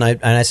the road, and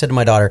I said to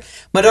my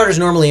daughter's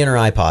normally in her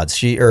iPods,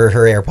 her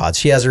AirPods.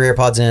 She has her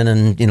AirPods in,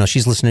 and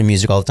she's listening to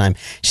music all the time.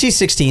 She's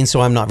 16,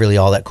 so I'm not really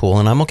all that cool,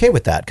 and I'm okay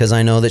with that because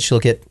I know that she'll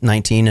get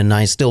 19, and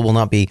I still will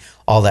not be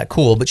all that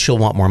cool, but she'll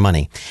want more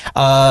money.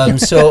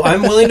 So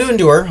I'm willing to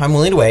endure. I'm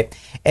willing to wait.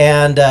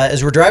 And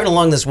as we're driving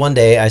along this one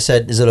day, I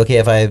said, "Is it okay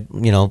if I,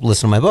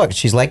 listen to my book?" And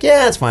she's like,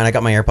 "Yeah, it's fine. I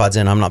got my AirPods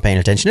in. I'm not paying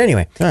attention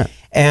anyway." Right.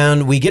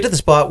 And we get to the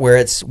spot where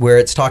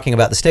it's talking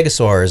about the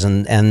stegosaurs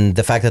and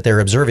the fact that they're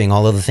observing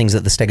all of the things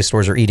that the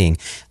stegosaurs are eating.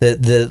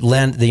 The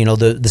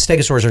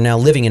stegosaurs are now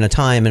living in a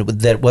time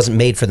that wasn't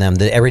made for them.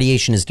 The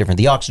irradiation is different.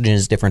 The oxygen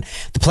is different.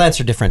 The plants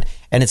are different.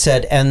 And it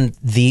said, and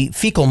the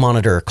fecal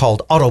monitor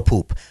called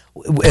Autopoop,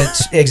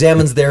 it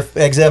examines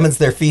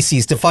their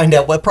feces to find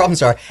out what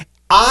problems are.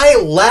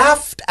 I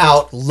laughed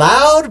out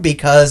loud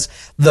because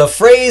the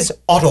phrase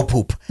auto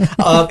poop.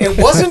 It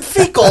wasn't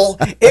fecal,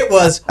 it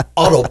was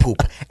auto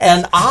poop.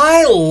 And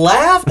I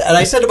laughed, and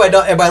I said to my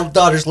daughter, and my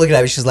daughter's looking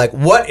at me, she's like,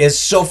 what is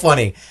so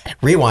funny?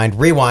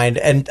 Rewind.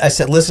 And I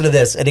said, listen to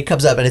this. And it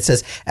comes up and it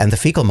says, and the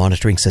fecal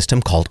monitoring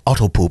system called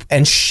auto poop.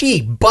 And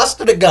she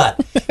busted a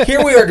gut.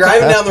 Here we are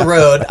driving down the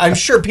road. I'm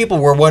sure people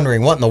were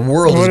wondering what in the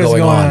world is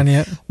going on.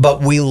 Yet?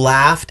 But we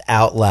laughed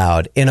out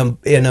loud in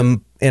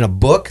a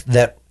book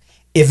that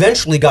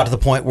eventually got to the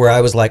point where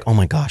I was like, oh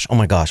my gosh,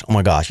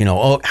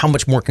 how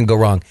much more can go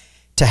wrong?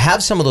 To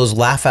have some of those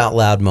laugh out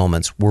loud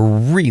moments were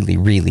really,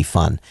 really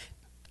fun.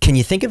 Can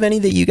you think of any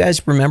that you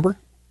guys remember?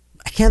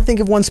 I can't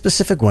think of one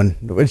specific one,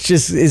 which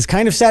is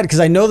kind of sad because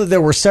I know that there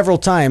were several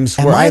times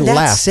where I that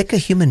laughed. sick a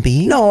human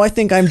being? No, I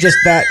think I'm just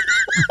that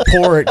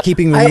poor at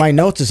keeping my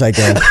notes as I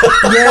go.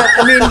 Yeah,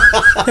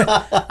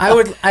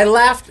 I mean, I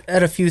laughed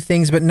at a few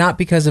things, but not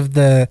because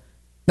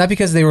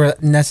they were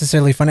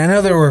necessarily funny. I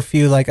know there were a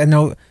few, like, I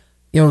know,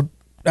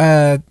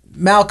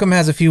 Malcolm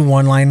has a few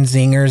one-line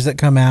zingers that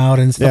come out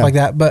and stuff like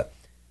that, but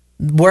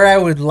where I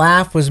would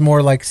laugh was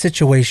more like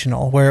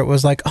situational, where it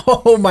was like,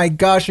 oh my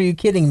gosh, are you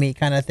kidding me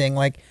kind of thing,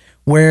 like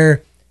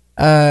where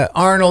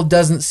Arnold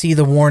doesn't see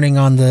the warning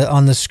on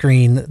the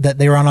screen that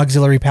they were on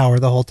auxiliary power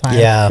the whole time.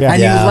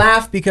 And you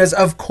laugh because,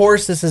 of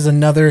course, this is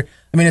another,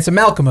 I mean, it's a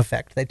Malcolm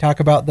effect. They talk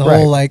about the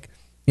whole, like,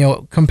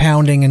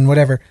 compounding and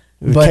whatever.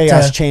 But,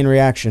 chaos chain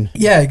reaction.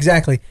 Yeah,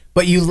 exactly.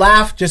 But you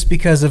laugh just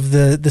because of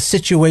the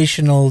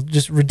situational,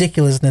 just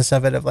ridiculousness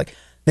of it, of like,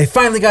 they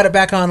finally got it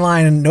back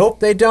online and nope,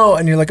 they don't.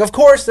 And you're like, of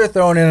course they're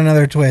throwing in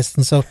another twist.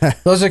 And so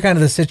those are kind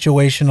of the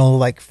situational,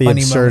 like, funny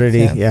the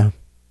absurdity. moments. Yeah.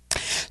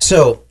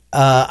 So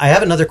I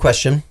have another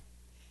question,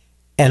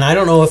 and I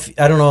don't know if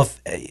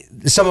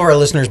some of our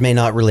listeners may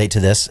not relate to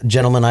this.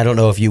 Gentlemen, I don't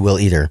know if you will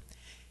either.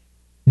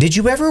 Did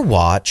you ever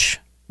watch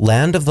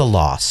Land of the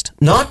Lost?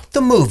 Not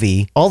the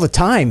movie. All the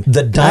time.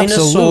 The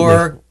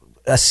dinosaur,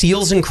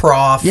 Seals and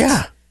Crofts.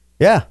 Yeah.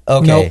 Yeah.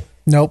 Okay.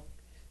 Nope.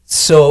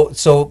 So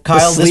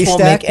Kyle, this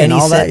won't make any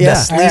sense. That, The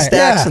slee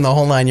stacks and the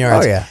whole 9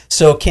 yards. Oh, yeah.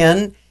 So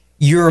Ken,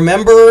 you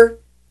remember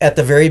at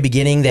the very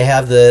beginning they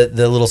have the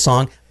little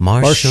song,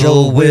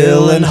 Marshall,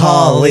 Will, and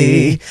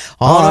Holly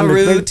on a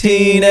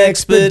routine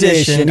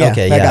expedition. Yeah,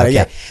 Okay, I got it,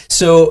 yeah.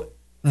 So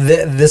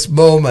this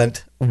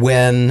moment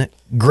when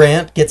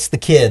Grant gets the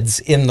kids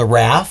in the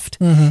raft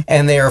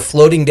and they are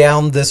floating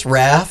down this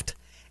raft,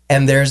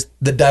 and there's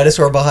the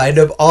dinosaur behind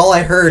him. All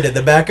I heard in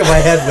the back of my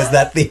head was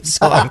that theme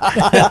song.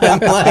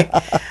 I'm like,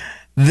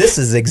 this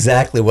is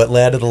exactly what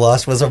Land of the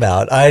Lost was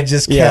about. I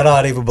just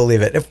cannot even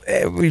believe it.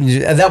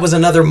 That was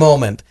another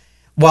moment.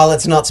 While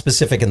it's not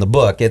specific in the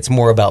book, it's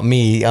more about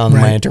me on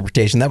my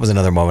interpretation. That was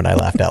another moment I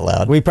laughed out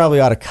loud. We probably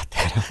ought to cut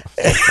that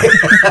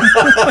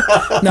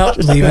out. No,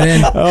 leave it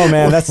in. Oh,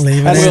 man, that's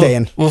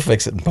staying. We'll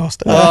fix it in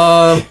post.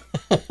 Oh.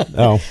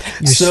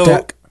 You're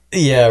stuck.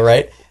 Yeah,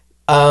 right.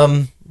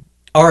 All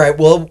right.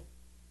 Well,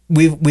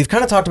 we've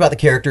kind of talked about the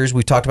characters.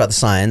 We've talked about the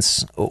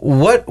science.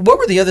 What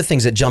were the other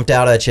things that jumped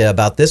out at you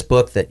about this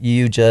book that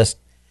you just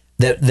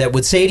that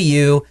would say to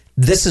you,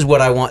 this is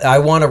what I want. I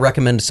want to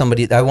recommend to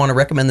somebody. I want to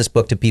recommend this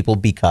book to people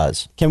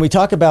because. Can we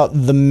talk about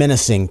the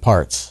menacing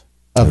parts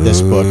of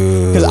this book?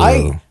 Because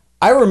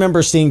I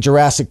remember seeing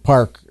Jurassic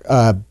Park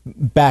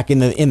back in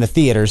the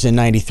theaters in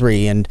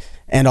 '93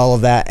 and all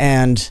of that,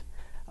 and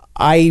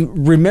I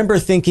remember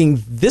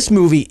thinking this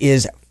movie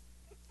is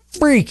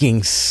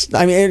freaking.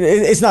 I mean,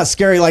 it's not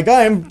scary like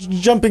I'm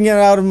jumping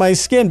out of my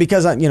skin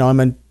because I'm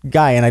a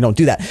guy and I don't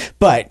do that,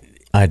 but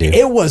I do.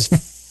 It was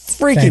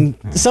freaking.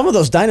 Some of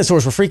those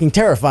dinosaurs were freaking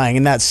terrifying,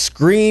 and that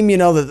scream,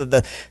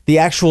 the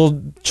actual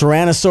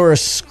Tyrannosaurus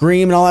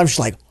scream and all. I was just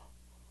like,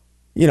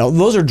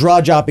 those are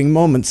jaw-dropping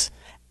moments.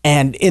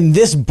 And in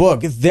this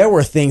book, there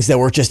were things that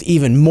were just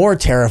even more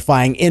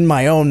terrifying in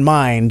my own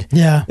mind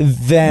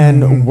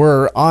than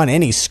were on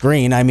any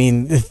screen. I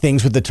mean, the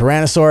things with the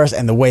Tyrannosaurus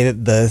and the way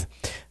that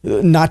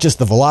not just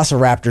the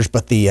Velociraptors,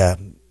 but the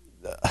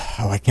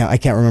I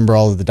can't remember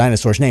all of the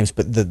dinosaurs' names,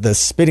 but the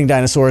spitting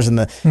dinosaurs and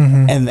the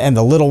and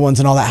the little ones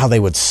and all that, how they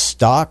would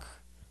stalk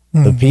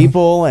the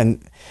people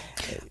and.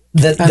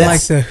 I like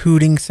the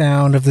hooting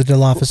sound of the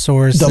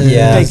Dilophosaurs.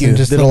 Thank you,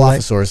 the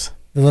Dilophosaurs.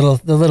 The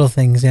little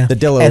things, yeah. The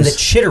Dillos. And the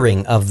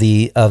chittering of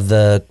the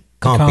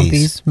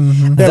compies.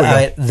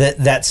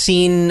 That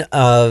scene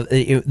of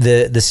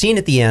the scene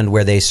at the end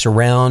where they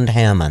surround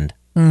Hammond.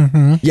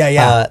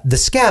 The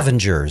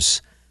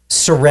scavengers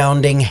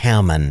surrounding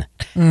Hammond.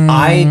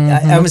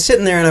 I was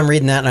sitting there and I'm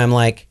reading that and I'm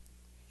like,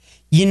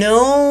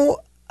 okay,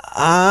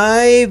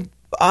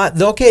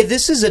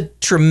 this is a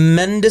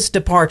tremendous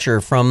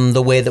departure from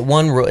the way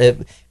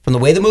that from the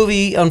way the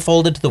movie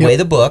unfolded to the way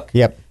the book.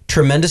 Yep.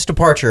 Tremendous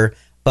departure.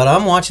 But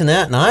I'm watching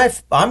that, and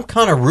I'm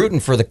kind of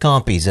rooting for the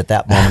compies at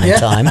that moment in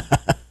time.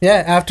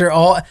 Yeah, after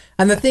all,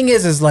 and the thing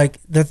is like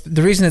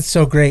the reason it's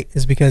so great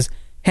is because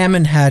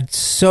Hammond had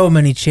so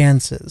many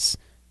chances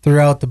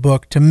throughout the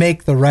book to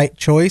make the right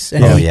choice,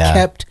 and he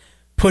kept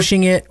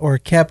pushing it, or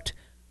kept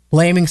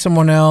blaming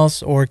someone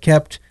else, or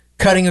kept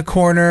cutting a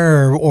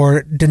corner,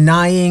 or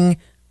denying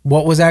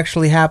what was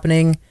actually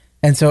happening.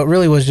 And so it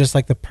really was just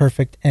like the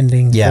perfect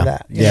ending for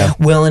that. you know?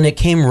 Well, and it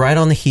came right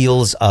on the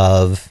heels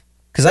of,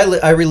 because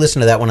I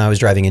re-listened to that when I was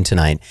driving in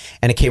tonight,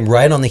 and it came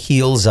right on the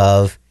heels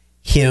of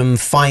him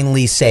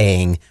finally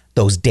saying,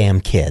 "Those damn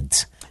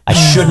kids. I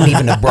shouldn't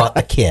even have brought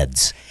the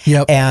kids."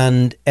 Yep.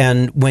 And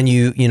when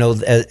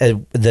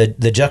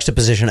the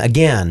juxtaposition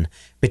again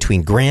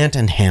between Grant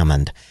and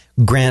Hammond,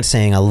 Grant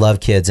saying, "I love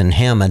kids," and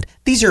Hammond,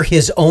 these are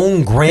his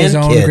own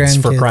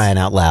grandkids, for crying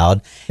out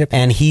loud. Yep.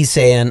 And he's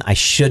saying, "I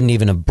shouldn't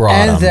even have brought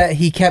them." And that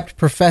he kept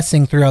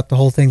professing throughout the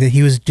whole thing that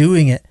he was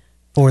doing it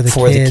for the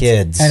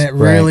kids. And it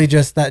really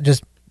just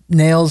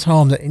nails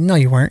home that, no,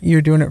 you weren't. You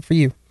were doing it for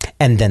you.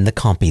 And then the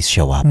compies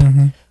show up.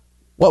 Mm-hmm.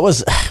 What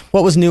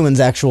was Newman's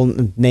actual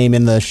name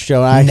in the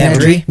show?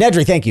 Nedry.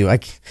 Nedry, thank you.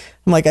 I'm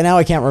like, now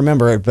I can't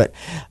remember it, but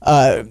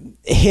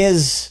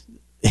his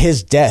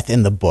death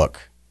in the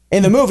book.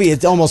 In the movie,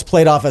 it's almost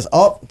played off as,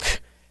 oh,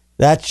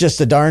 that's just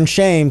a darn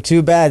shame.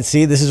 Too bad.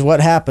 See, this is what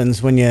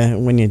happens when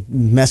you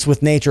mess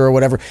with nature or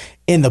whatever.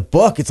 In the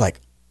book, it's like,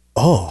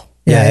 oh,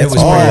 yeah, it was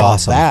pretty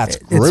awesome. That's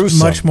gruesome. It's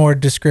much more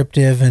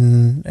descriptive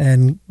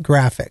and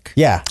graphic.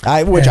 Yeah,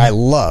 which I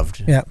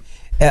loved. Yeah.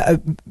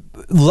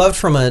 Loved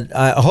from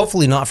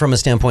hopefully not from a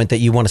standpoint that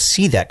you want to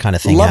see that kind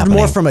of thing Loved happening.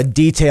 more from a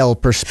detail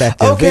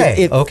perspective.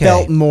 Okay, It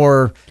felt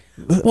more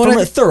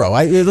thorough.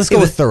 Let's go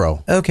with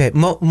thorough. Okay,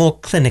 more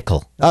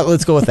clinical.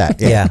 Let's go with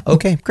that. Yeah.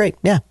 Okay, great.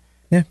 Yeah.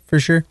 Yeah, for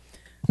sure.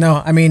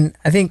 No, I mean,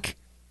 I think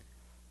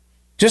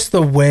just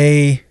the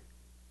way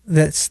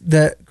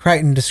that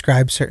Crichton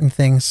describes certain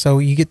things. So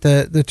you get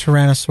the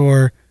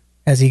Tyrannosaur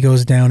as he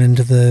goes down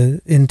into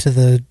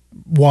the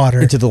water,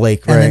 into the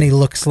lake, and then he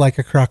looks like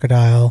a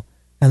crocodile,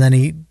 and then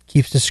he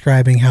keeps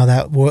describing how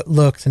that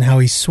looks and how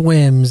he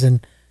swims,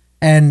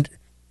 and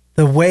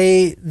the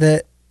way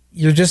that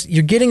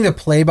you're getting the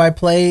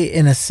play-by-play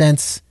in a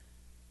sense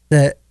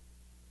that,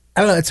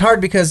 I don't know, it's hard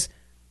because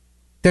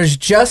there's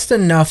just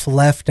enough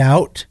left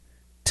out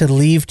to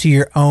leave to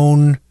your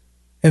own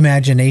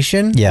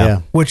imagination,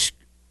 which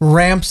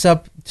ramps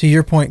up, to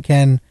your point,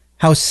 Ken,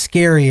 how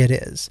scary it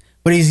is.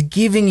 But he's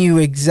giving you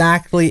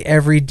exactly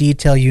every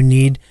detail you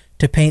need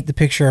to paint the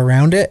picture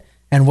around it,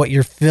 and what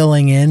you're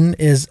filling in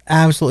is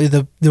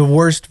absolutely the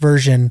worst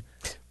version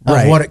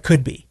of what it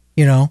could be,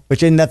 you know?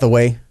 Which, isn't that the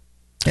way?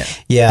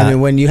 Yeah. I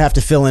mean, when you have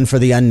to fill in for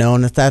the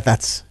unknown,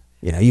 that's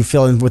you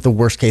fill in with the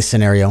worst case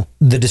scenario.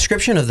 The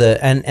description of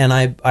and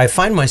I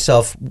find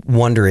myself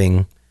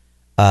wondering,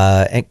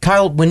 and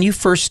Kyle, when you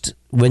first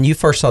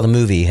saw the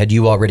movie, had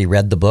you already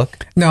read the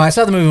book? No, I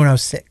saw the movie when I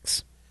was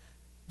 6.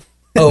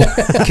 Oh,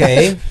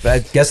 okay. I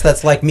guess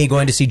that's like me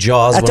going to see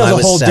Jaws when I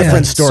was 7. That's a whole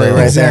different story,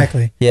 right?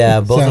 Exactly. Yeah,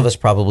 both of us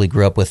probably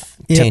grew up with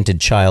tainted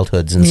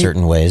childhoods in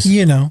certain ways.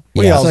 You know.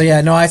 Yeah.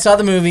 So I saw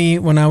the movie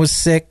when I was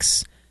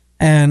 6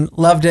 and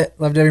loved it.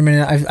 Loved every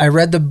minute. I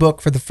read the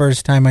book for the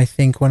first time, I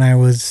think, when I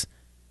was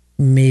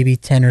maybe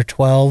 10 or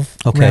 12,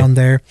 around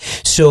there.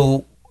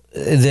 So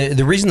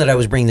the reason that I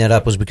was bringing that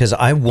up was because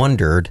I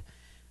wondered,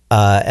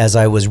 as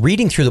I was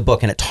reading through the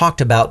book, and it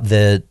talked about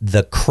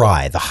the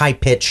cry, the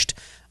high-pitched,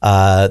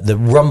 the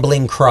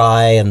rumbling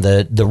cry and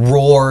the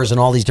roars and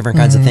all these different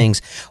kinds of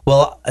things.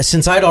 Well,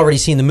 since I'd already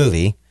seen the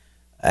movie,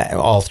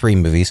 all 3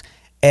 movies,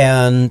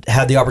 and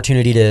had the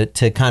opportunity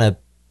to kind of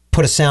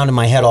put a sound in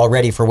my head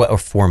already for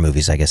 4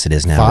 movies, I guess it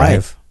is now, 5.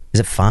 right? Is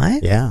it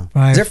 5? Yeah.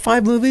 5. Is there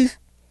 5 movies?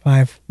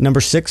 5. Number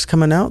 6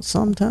 coming out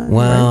sometime.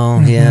 Well,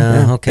 right?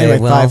 yeah, okay. Anyway,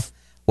 well, 5.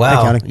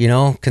 Wow,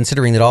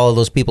 considering that all of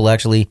those people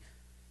actually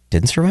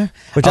didn't survive.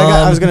 Which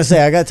I was going to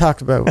say, I got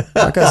stuff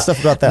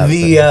about that.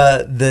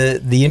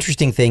 The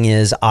interesting thing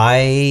is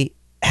I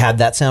had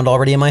that sound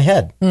already in my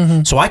head,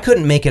 so I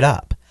couldn't make it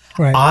up.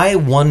 Right. I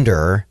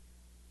wonder,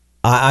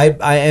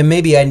 and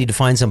maybe I need to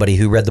find somebody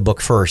who read the book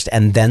first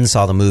and then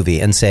saw the movie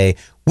and say,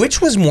 which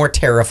was more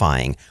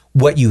terrifying,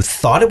 what you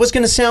thought it was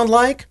going to sound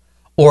like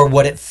or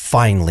what it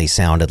finally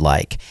sounded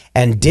like?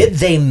 And did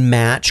they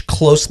match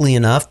closely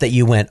enough that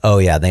you went, oh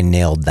yeah, they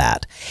nailed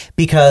that?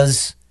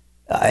 Because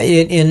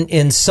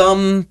in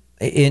some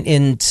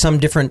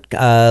different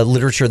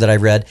literature that I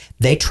read,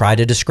 they try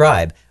to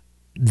describe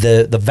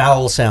the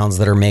vowel sounds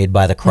that are made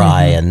by the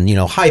cry, and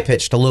high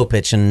pitch to low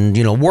pitch, and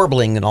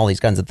warbling and all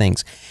these kinds of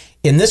things.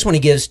 In this one, he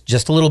gives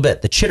just a little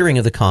bit: the chittering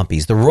of the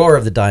compies, the roar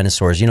of the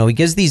dinosaurs. He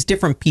gives these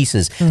different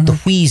pieces: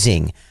 the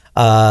wheezing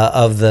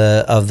of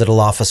the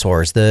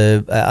Dilophosaurs,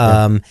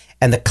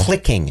 and the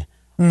clicking.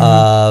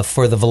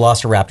 For the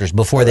velociraptors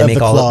before they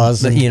make all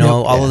claws,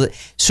 all of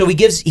it. So he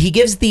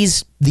gives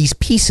these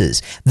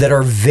pieces that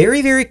are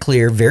very, very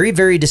clear, very,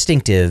 very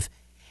distinctive,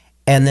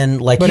 and then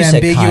like but you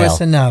said, ambiguous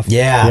Kyle, enough.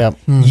 Yeah,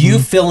 you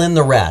fill in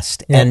the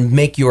rest and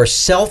make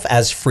yourself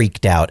as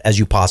freaked out as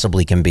you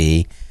possibly can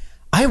be.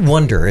 I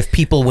wonder if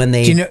people, when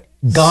they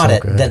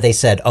that they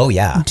said, "Oh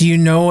yeah." Do you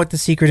know what the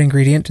secret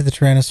ingredient to the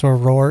Tyrannosaur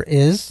roar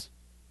is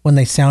when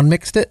they sound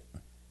mixed it?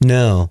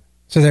 No.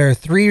 So there are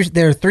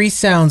three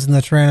sounds in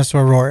the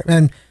Tyrannosaur roar,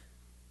 and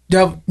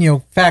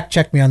fact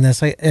check me on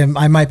this.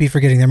 I might be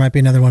forgetting. There might be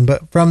another one,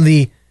 but from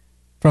the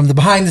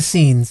behind the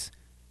scenes,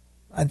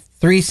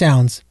 3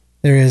 sounds.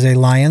 There is a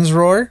lion's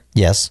roar.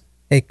 Yes.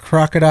 a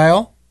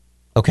crocodile,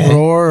 Okay.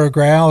 roar or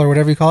growl or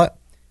whatever you call it,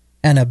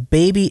 and a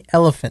baby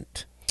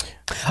elephant.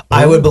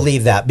 I would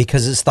believe that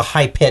because it's the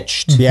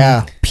high-pitched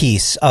Yeah.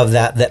 piece of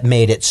that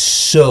made it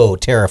so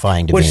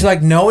terrifying to Which me. is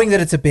like knowing that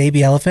it's a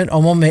baby elephant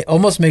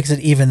almost makes it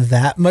even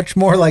that much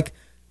more like,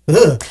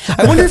 ugh.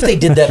 I wonder if they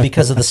did that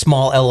because of the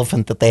small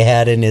elephant that they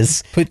had in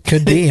his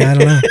Could be. I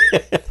don't know.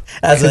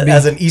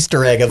 as an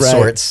Easter egg of Right.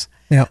 sorts.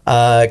 Yeah.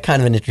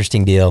 Kind of an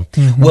interesting deal.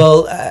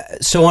 Well,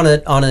 so on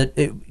a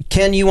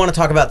Ken, you want to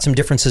talk about some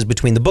differences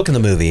between the book and the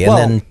movie, and Well,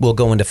 then we'll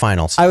go into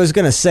finals. I was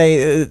going to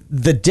say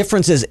the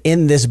differences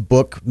in this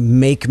book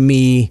make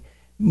me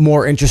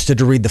more interested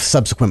to read the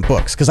subsequent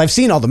books because I've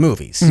seen all the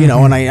movies, you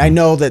know, and I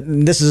know that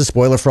this is a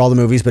spoiler for all the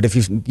movies, but if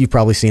you've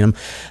probably seen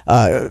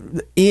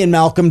them. Ian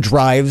Malcolm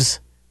drives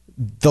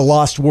the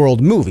Lost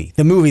World movie,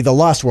 The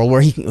Lost World,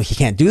 where he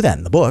can't do that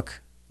in the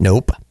book.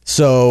 Nope.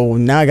 So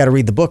now I got to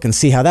read the book and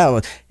see how that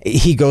was.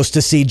 He goes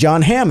to see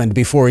John Hammond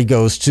before he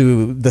goes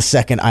to the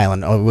second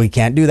island. Oh, we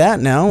can't do that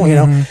now. You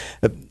know,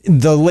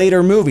 the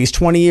later movies,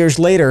 20 years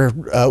later,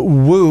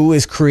 Wu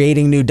is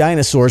creating new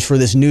dinosaurs for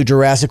this new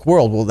Jurassic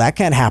World. Well, that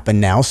can't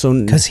happen now. So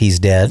Because he's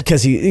dead.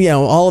 because he, you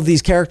know, all of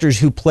these characters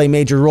who play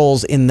major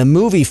roles in the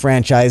movie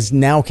franchise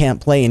now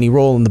can't play any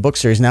role in the book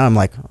series. Now I'm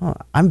like, oh,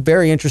 I'm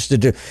very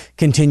interested to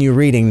continue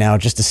reading now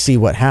just to see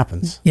what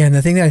happens. Yeah, and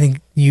the thing that I think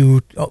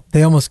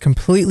they almost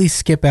completely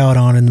skip out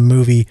on in the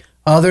movie,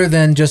 other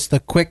than just the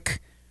quick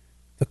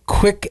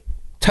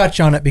touch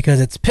on it because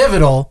it's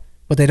pivotal,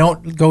 but they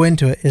don't go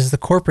into it, is the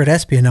corporate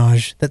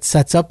espionage that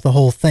sets up the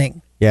whole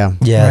thing. Yeah.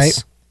 Yes.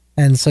 Right?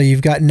 And so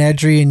you've got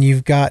Nedry and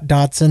you've got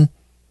Dotson,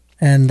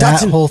 and that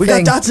Dotson, whole we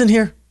thing. got Dotson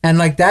here. And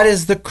like that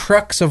is the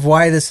crux of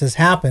why this has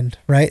happened,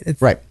 right?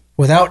 Right.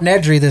 Without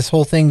Nedry, this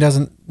whole thing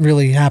doesn't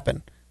really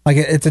happen. Like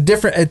it's a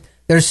different.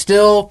 There's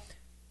still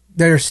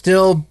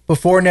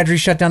before Nedry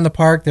shut down the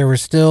park, there were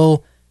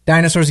still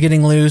dinosaurs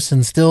getting loose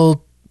and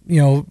still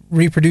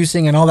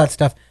reproducing and all that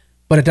stuff,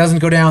 but it doesn't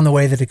go down the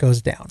way that it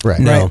goes down. Right.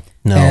 No.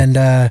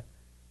 And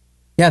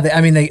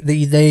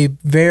they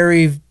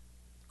very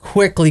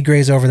quickly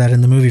graze over that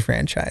in the movie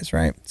franchise,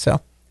 right? So.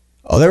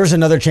 Oh, there was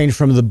another change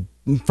from the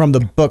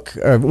book.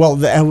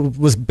 That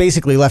was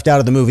basically left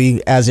out of the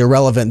movie as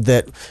irrelevant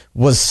that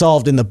was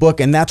solved in the book,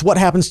 and that's what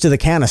happens to the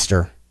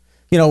canister.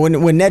 You know, when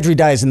Nedry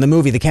dies in the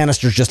movie, the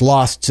canister's just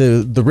lost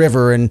to the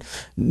river and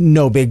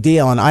no big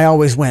deal. And I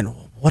always went,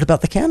 what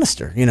about the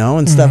canister? You know,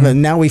 and stuff.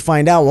 And now we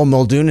find out, well,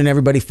 Muldoon and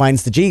everybody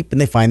finds the Jeep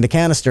and they find the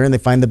canister and they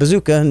find the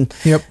bazooka and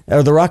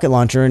or the rocket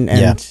launcher, and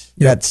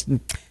that's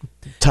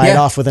tied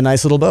off with a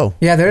nice little bow.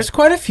 Yeah, there's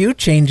quite a few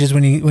changes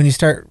when you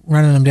start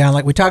running them down.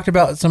 Like we talked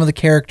about some of the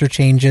character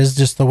changes,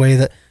 just the way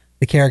that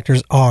the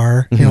characters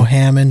are, you know,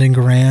 Hammond and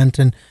Grant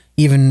and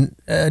even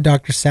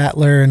Dr.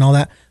 Sattler and all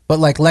that. But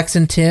like Lex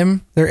and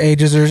Tim, their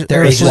ages are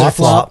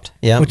flip-flopped,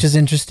 yeah, which is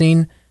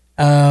interesting.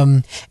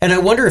 And I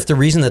wonder if the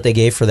reason that they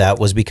gave for that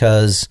was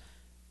because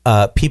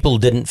people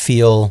didn't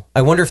feel.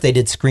 I wonder if they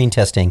did screen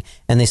testing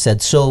and they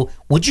said, "So,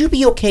 would you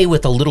be okay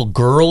with a little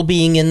girl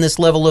being in this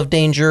level of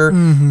danger,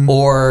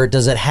 or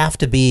does it have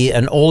to be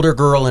an older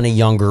girl and a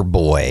younger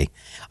boy?"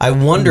 I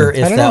wonder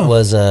if that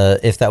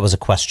was a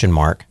question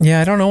mark.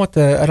 Yeah, I don't know what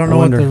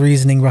the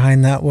reasoning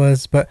behind that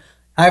was, but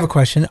I have a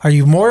question. Are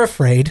you more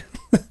afraid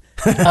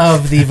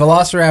of the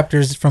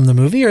Velociraptors from the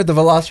movie or the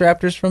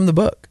Velociraptors from the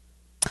book?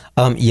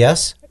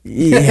 Yes.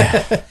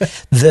 Yeah.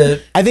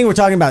 I think we're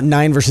talking about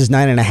 9 versus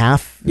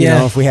 9.5. You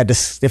know, if we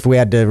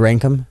had to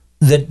rank them.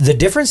 The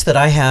difference that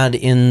I had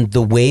in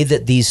the way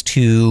that these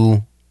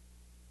two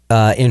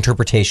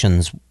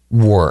interpretations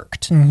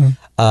worked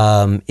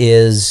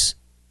is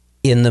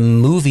in the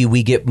movie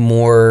we get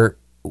more.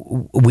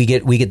 We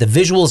get the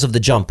visuals of the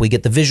jump. We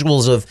get the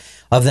visuals of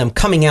them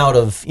coming out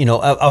of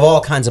of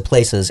all kinds of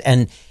places,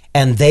 and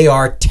they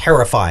are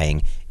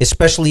terrifying,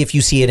 especially if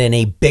you see it in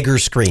a bigger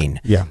screen.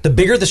 Yeah. The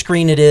bigger the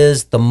screen it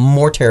is, the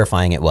more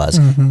terrifying it was.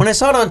 When I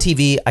saw it on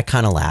TV, I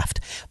kind of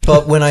laughed.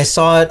 But when I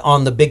saw it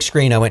on the big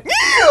screen, I went,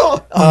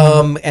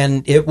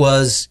 and it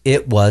was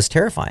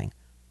terrifying.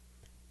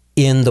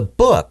 In the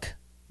book,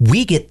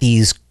 we get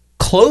these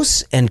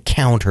close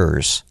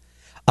encounters.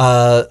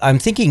 I'm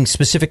thinking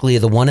specifically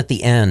of the one at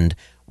the end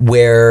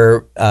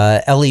where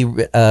Ellie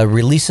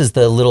releases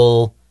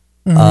the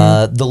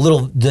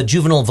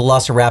juvenile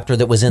velociraptor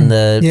that was in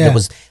that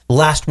was the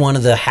last one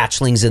of the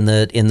hatchlings in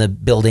the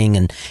building,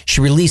 and she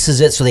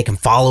releases it so they can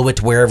follow it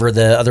to wherever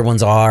the other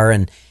ones are,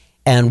 and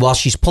while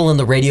she's pulling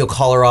the radio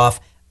collar off,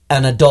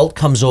 an adult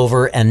comes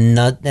over and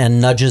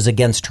nudges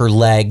against her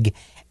leg,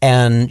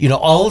 and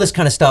all this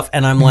kind of stuff,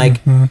 and I'm like,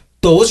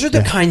 those are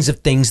the kinds of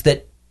things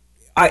that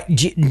that's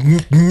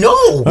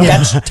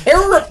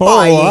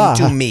terrifying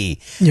to me.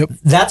 Yep.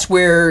 That's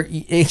where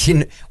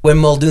when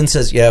Muldoon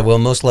says, "Yeah, well,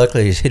 most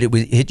likely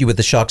hit you with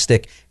the shock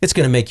stick. It's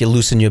going to make you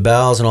loosen your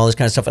bowels and all this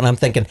kind of stuff." And I'm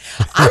thinking,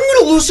 I'm going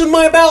to loosen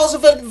my bowels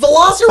if a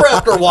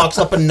velociraptor walks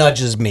up and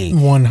nudges me.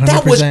 100%.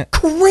 That was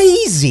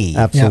crazy.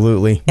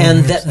 Absolutely.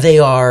 And that they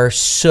are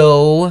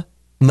so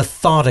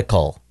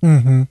methodical.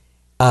 In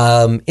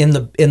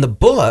the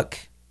book,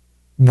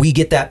 we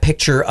get that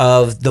picture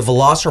of the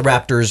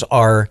velociraptors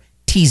are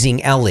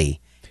teasing Ellie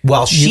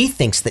while she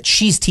thinks that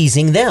she's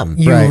teasing them.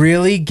 You Right.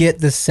 really get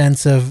the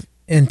sense of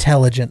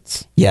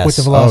intelligence Yes. with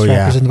the Velociraptors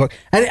yeah. in the book.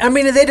 And I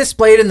mean, they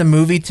display it in the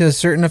movie to a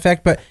certain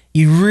effect, but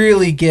you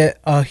really get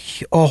a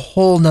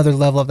whole nother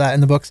level of that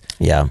in the books.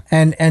 Yeah.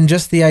 And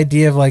just the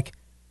idea of like,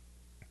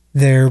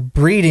 they're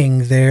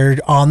breeding, they're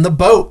on the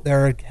boat,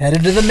 they're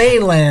headed to the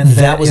mainland.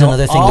 That was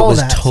another thing that all was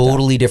stuff.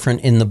 totally different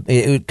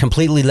it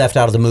completely left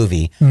out of the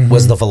movie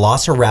was the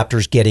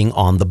Velociraptors getting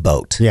on the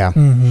boat. Yeah.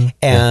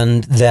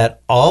 And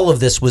that all of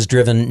this was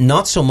driven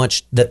not so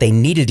much that they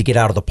needed to get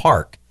out of the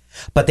park,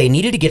 but they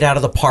needed to get out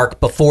of the park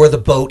before the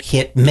boat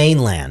hit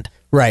mainland.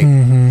 Right.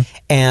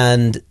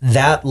 And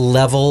that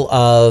level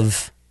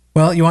of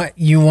Well,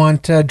 you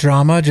want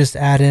drama? Just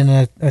add in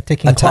a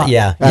ticking clock.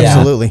 yeah,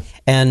 Absolutely.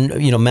 and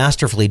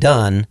masterfully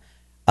done.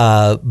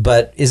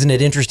 But isn't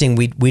it interesting?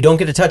 We don't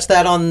get to touch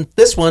that on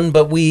this one,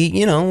 but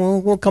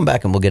we'll come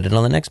back and we'll get it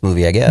on the next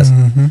movie, I guess.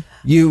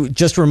 You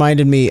just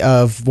reminded me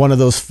of one of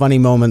those funny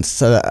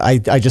moments. I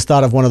just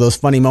thought of one of those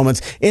funny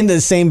moments in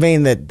the same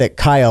vein that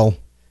Kyle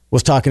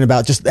was talking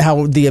about, just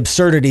how the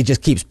absurdity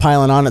just keeps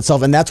piling on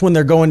itself. And that's when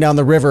they're going down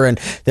the river and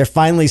they're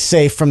finally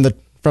safe from the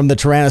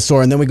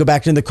Tyrannosaur. And then we go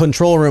back to the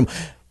control room.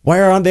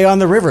 Why aren't they on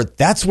the river?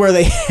 That's where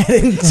they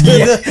head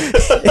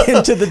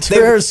into the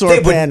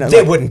Tyrannosaur pen.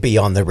 They wouldn't be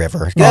on the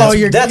river. Oh,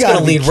 That's going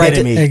to lead right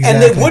to me. And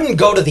Exactly. they wouldn't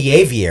go to the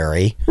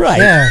aviary. Right.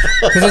 Yeah,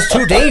 because it's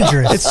too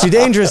dangerous. It's too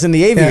dangerous in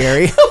the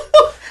aviary.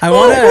 I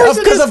want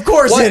to. Because of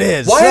course Why- it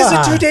is. Why is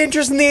it too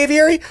dangerous in the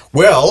aviary?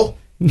 Well,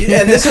 and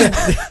this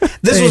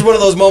was one of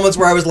those moments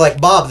where I was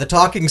like, Bob, the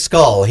talking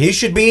skull, he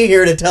should be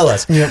here to tell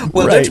us. Well,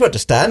 Right. don't you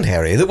understand,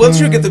 Harry, that once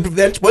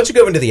you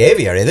go into the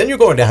aviary, then you're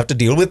going to have to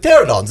deal with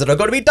pterodons that are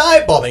going to be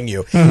dive bombing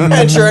you.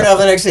 And sure enough,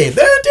 the next scene,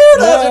 there are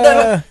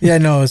pterodons. Yeah,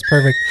 no, it was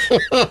perfect.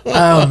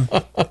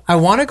 I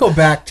want to go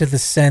back to the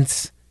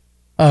sense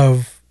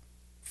of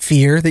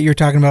fear that you were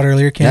talking about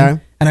earlier, Ken. Yeah.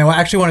 And I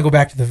actually want to go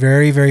back to the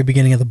very, very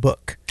beginning of the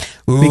book.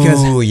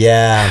 Ooh,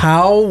 yeah.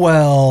 How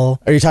well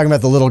Are you talking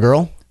about the little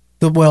girl?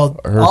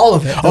 all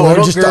of it. The Oh,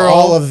 little just girl,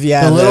 all of-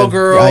 yeah, the little the-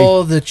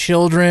 girl, the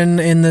children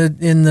in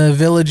the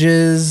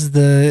villages,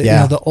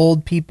 Yeah. the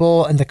old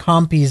people, and the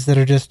compies that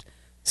are just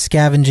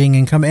scavenging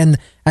and come and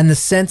the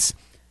sense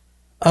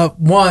of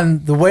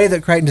the way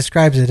that Crichton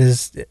describes it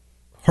is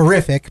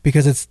horrific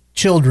because it's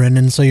children,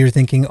 and so you're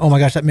thinking, oh my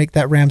gosh,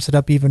 that ramps it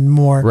up even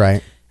more.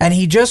 Right. And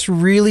he just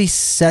really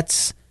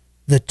sets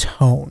the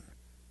tone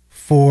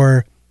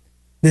for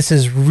this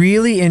is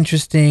really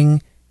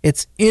interesting.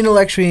 It's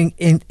intellectually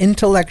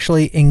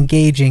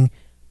engaging,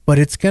 but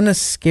it's going to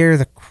scare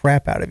the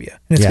crap out of you.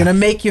 And it's Yeah. going to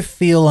make you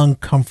feel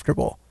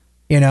uncomfortable,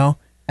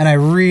 And I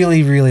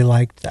really, really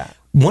liked that.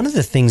 One of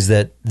the things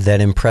that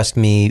impressed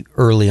me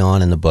early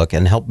on in the book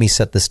and helped me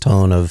set this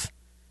tone of,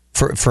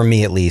 for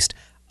me at least,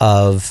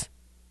 of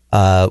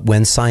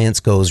when science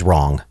goes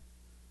wrong,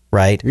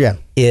 right? Yeah.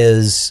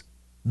 Is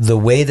the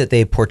way that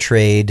they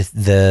portrayed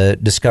the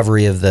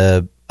discovery of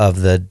the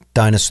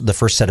dinosaur, the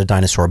first set of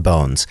dinosaur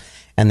bones.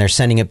 And they're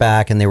sending it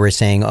back, and they were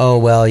saying, "Oh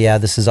well, yeah,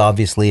 this is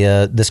obviously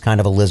this kind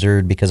of a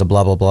lizard because of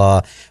blah blah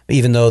blah."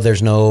 Even though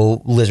there's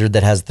no lizard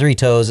that has 3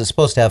 toes, it's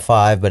supposed to have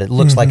 5, but it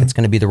looks like it's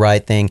going to be the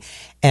right thing.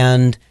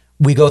 And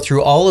we go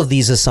through all of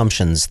these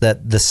assumptions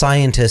that the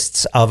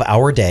scientists of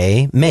our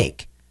day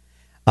make.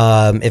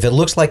 If it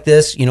looks like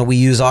this, we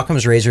use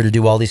Occam's razor to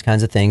do all these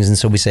kinds of things, and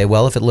so we say,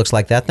 well, if it looks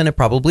like that, then it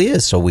probably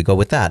is. So we go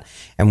with that,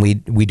 and we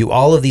do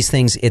all of these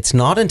things. It's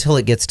not until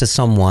it gets to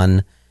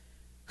someone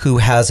who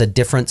has a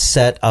different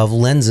set of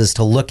lenses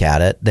to look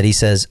at it that he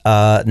says,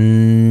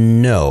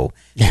 no,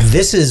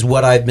 this is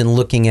what I've been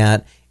looking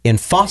at in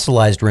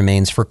fossilized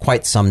remains for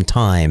quite some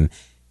time.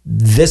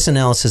 This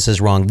analysis is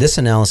wrong. This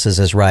analysis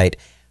is right.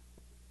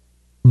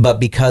 But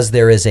because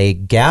there is a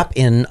gap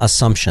in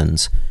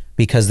assumptions,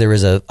 because there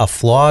is a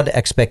flawed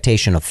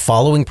expectation of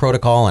following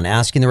protocol and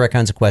asking the right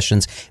kinds of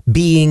questions,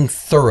 being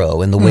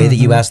thorough in the way that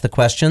you ask the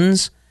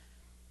questions,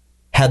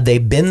 had they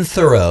been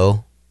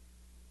thorough,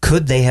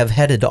 could they have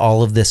headed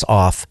all of this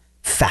off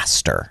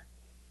faster?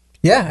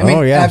 Yeah, I mean,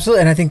 Oh, yeah.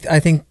 absolutely. And I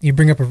think you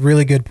bring up a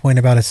really good point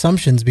about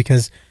assumptions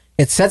because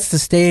it sets the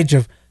stage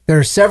of there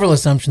are several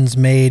assumptions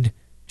made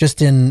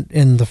just in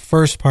the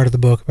first part of the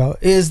book about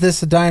is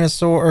this a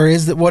dinosaur or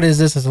what is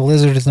this? Is a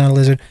lizard? It's not a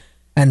lizard,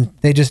 and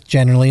they just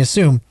generally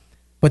assume.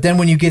 But then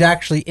when you get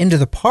actually into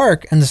the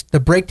park and the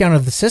breakdown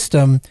of the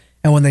system,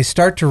 and when they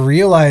start to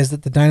realize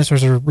that the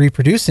dinosaurs are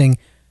reproducing,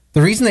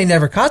 the reason they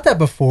never caught that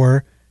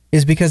before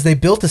is because they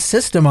built a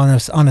system on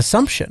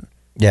assumption.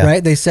 Yeah.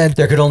 Right? They said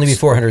There could only be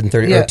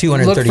 430 or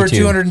 232. Look for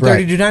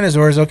 232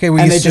 dinosaurs. Okay,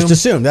 we And they assume, just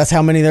assume that's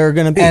how many there are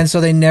going to be. and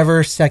so they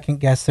never second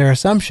guess their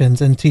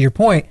assumptions. And to your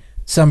point,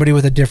 somebody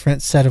with a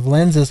different set of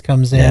lenses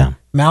comes in, Yeah.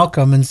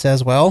 Malcolm, and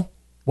says, "Well,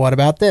 what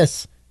about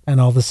this?" And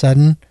all of a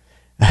sudden,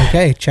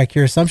 okay, check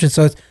your assumptions.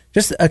 So it's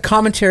just a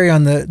commentary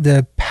on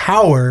the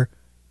power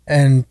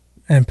and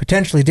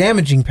potentially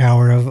damaging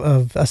power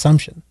of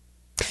assumption.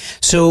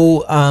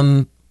 So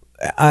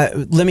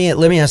let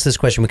me ask this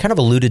question. We kind of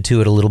alluded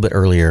to it a little bit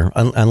earlier,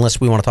 unless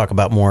we want to talk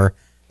about more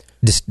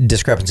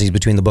discrepancies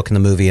between the book and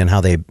the movie and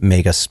how they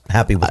make us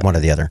happy with one or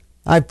the other.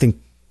 I think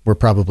we're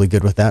probably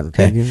good with that.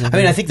 Okay. I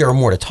mean, I think there are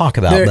more to talk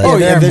about. There- but Oh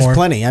yeah, there's more.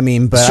 plenty. I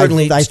mean, but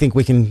Certainly- I think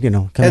we can,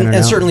 come in and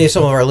out. certainly if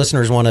some of our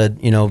listeners want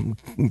to,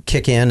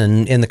 kick in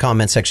and in the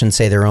comment section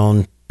say their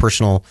own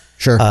personal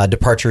Sure.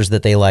 departures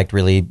that they liked,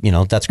 really,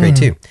 that's great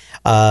too.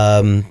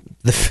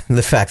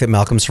 The fact that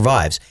Malcolm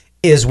survives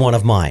is one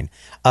of mine.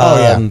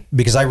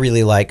 Because I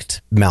really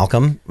liked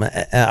Malcolm.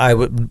 I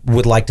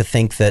would like to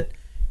think that,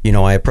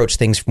 I approach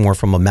things more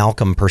from a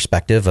Malcolm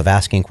perspective of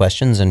asking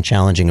questions and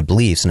challenging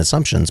beliefs and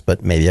assumptions,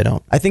 but maybe I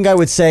don't. I think I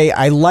would say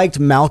I liked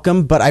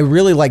Malcolm, but I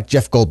really liked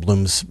Jeff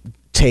Goldblum's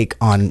take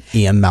on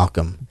Ian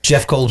Malcolm.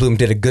 Jeff Goldblum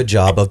did a good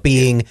job of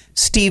being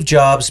Steve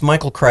Jobs,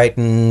 Michael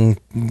Crichton,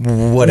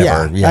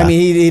 whatever. Yeah. I mean,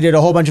 he did a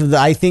whole bunch of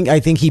I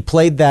think he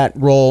played that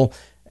role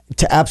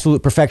to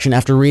absolute perfection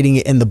after reading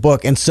it in the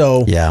book, and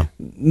so Yeah.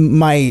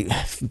 my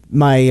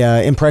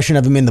impression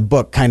of him in the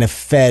book kind of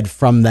fed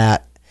from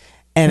that,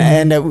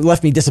 and it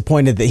left me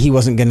disappointed that he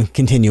wasn't going to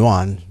continue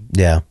on.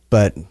 Yeah.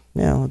 But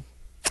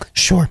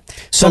Sure.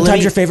 So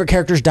sometimes your favorite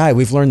characters die.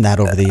 We've learned that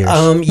over the years.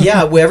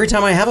 Well, every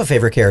time I have a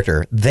favorite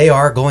character, they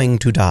are going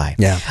to die.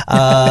 Yeah.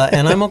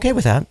 And I'm okay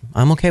with that.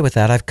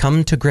 I've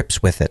come to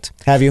grips with it.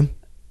 Have you?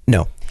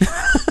 No.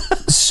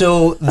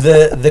 So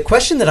the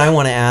question that I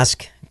want to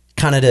ask,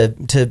 kind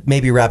of to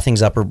maybe wrap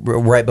things up, or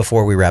right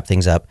before we wrap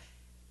things up,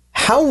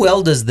 how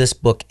well does this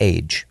book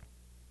age?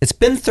 It's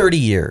been 30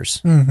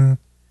 years,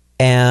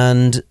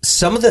 and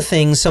some of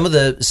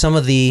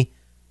the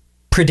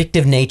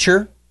predictive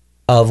nature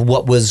of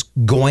what was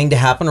going to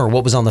happen, or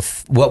what was on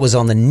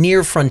the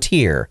near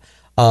frontier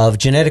of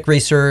genetic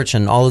research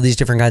and all of these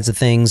different kinds of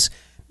things,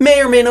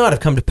 may or may not have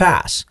come to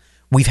pass.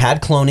 We've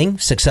had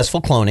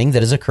successful cloning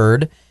that has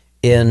occurred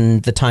in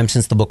the time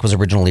since the book was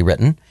originally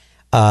written.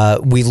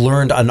 We've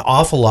learned an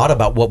awful lot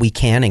about what we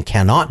can and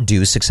cannot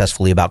do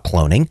successfully about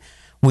cloning.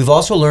 We've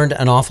also learned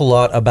an awful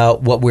lot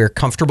about what we're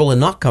comfortable and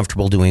not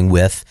comfortable doing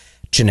with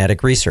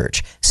genetic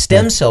research.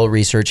 Stem cell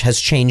research has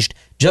changed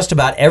just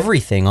about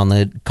everything on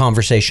the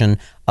conversation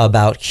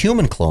about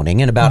human cloning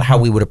and about how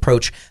we would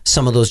approach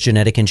some of those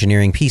genetic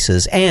engineering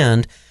pieces.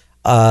 And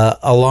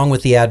along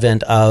with the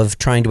advent of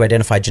trying to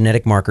identify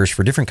genetic markers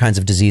for different kinds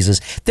of diseases,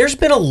 there's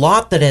been a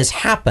lot that has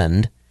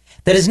happened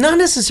that has not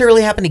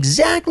necessarily happened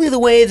exactly the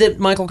way that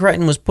Michael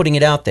Crichton was putting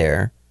it out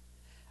there.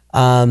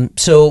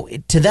 So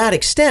to that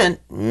extent,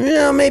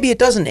 maybe it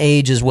doesn't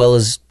age as well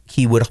as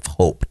he would have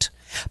hoped.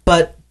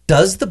 But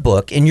does the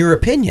book, in your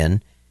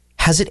opinion,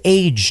 has it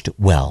aged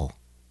well?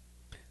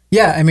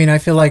 Yeah, I mean, I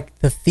feel like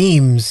the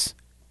themes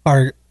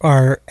are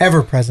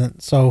ever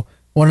present. So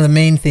one of the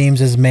main themes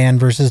is man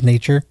versus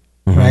nature,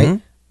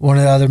 right? One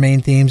of the other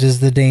main themes is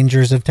the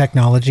dangers of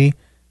technology.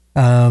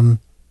 And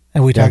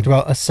we talked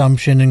about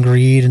assumption and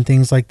greed and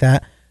things like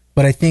that.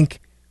 But I think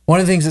one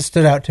of the things that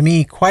stood out to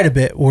me quite a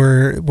bit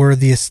were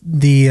this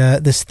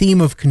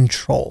theme of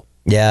control.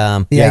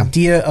 Yeah. The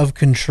idea of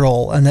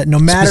control, and that no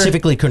matter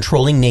Specifically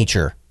controlling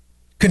nature.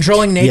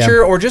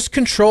 or just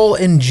control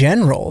in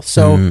general.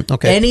 So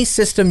any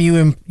system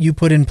you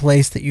put in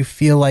place that you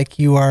feel like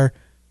you are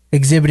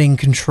exhibiting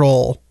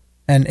control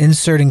and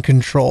inserting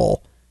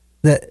control,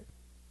 that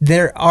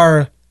there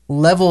are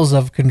levels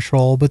of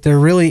control, but there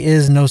really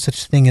is no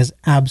such thing as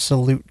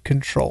absolute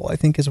control, I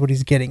think is what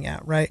he's getting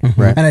at, right?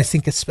 Right. And I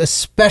think it's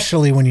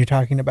especially when you're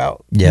talking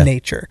about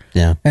nature.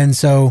 Yeah. And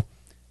so,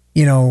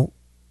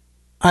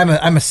 I'm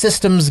a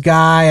systems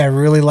guy. I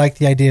really like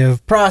the idea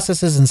of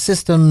processes and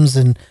systems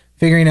and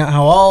figuring out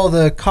how all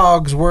the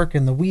cogs work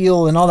in the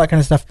wheel and all that kind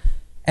of stuff.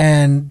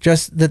 And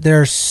just that there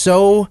are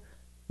so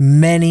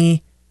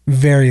many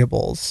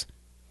variables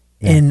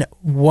in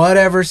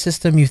whatever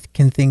system you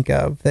can think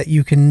of that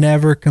you can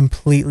never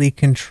completely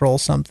control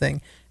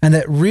something. And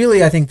that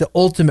really, I think the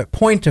ultimate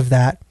point of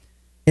that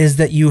is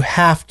that you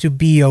have to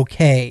be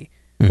okay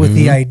with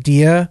the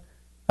idea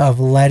of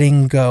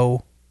letting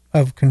go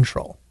of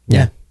control.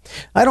 Yeah.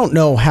 I don't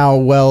know how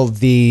well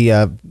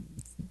the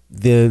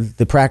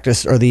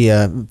practice or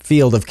the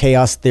field of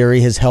chaos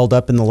theory has held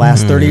up in the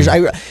last 30 years.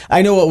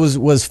 I know it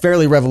was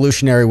fairly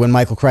revolutionary when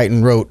Michael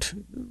Crichton wrote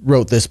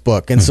this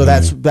book, and so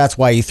that's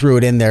why he threw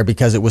it in there,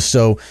 because it was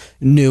so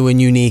new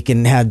and unique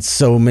and had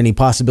so many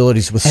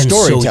possibilities with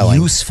storytelling.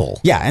 So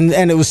useful. Yeah,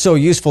 and it was so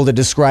useful to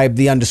describe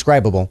the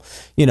undescribable,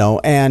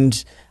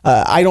 and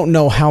I don't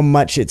know how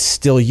much it's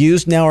still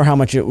used now or how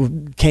much it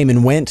came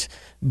and went,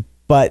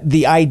 but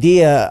the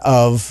idea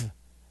of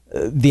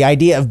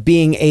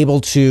being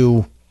able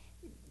to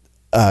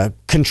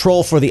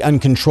control for the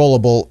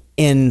uncontrollable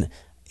in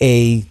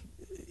a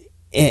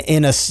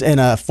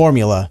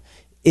formula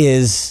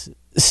is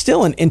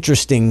still an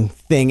interesting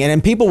thing,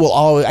 and people will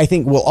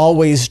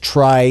always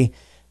try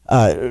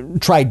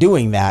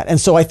doing that, and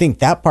so I think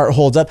that part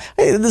holds up.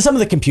 Some of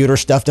the computer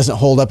stuff doesn't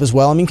hold up as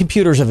well. I mean,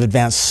 computers have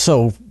advanced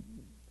so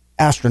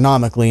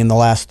astronomically in the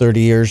last 30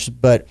 years,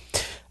 but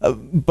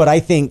I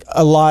think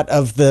a lot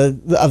of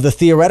the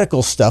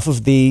theoretical stuff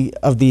of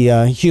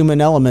the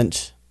human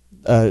element,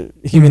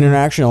 human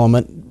interaction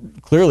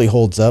element, clearly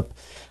holds up.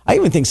 I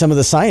even think some of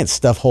the science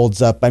stuff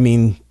holds up. I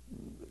mean,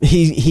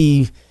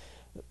 he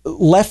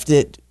left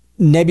it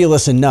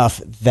nebulous enough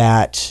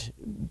that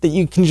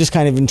you can just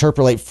kind of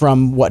interpolate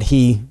from what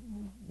he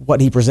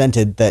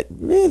presented that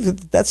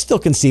that's still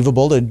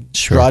conceivable to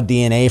draw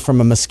DNA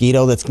from a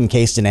mosquito that's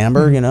encased in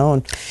amber,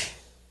 And,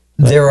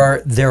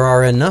 there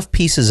are enough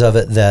pieces of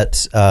it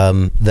that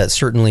that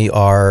certainly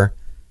are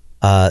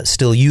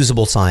still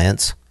usable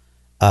science.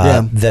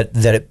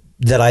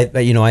 That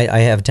I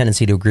have a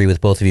tendency to agree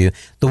with both of you.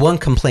 The one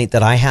complaint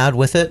that I had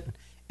with it,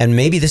 and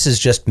maybe this is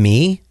just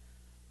me,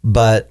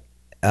 but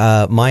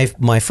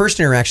my first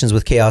interactions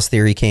with chaos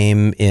theory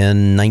came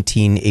in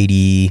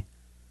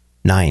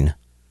 1989.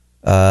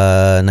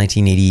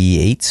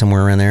 1988,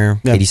 somewhere around there,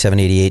 87,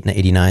 88, and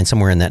 89,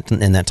 somewhere in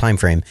that time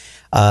frame,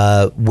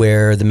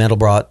 where the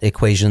Mandelbrot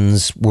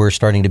equations were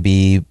starting to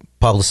be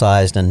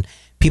publicized, and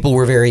people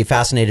were very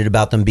fascinated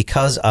about them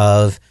because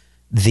of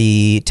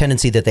the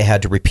tendency that they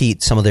had to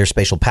repeat some of their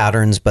spatial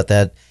patterns, but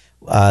that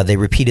they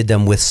repeated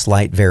them with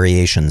slight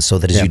variations, so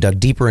that as you dug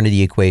deeper into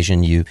the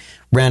equation, you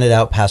ran it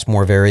out past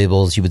more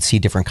variables, you would see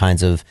different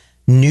kinds of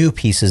new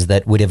pieces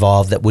that would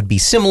evolve that would be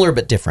similar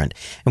but different.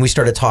 And we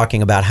started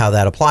talking about how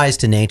that applies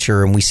to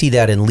nature, and we see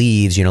that in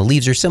leaves.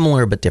 Leaves are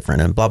similar but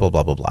different, and blah, blah,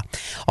 blah, blah, blah.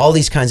 All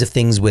these kinds of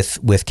things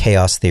with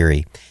chaos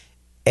theory.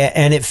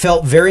 And it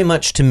felt very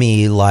much to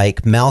me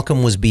like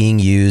Malcolm was being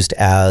used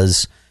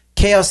as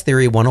Chaos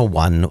Theory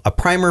 101, a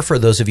primer for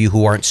those of you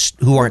who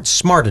aren't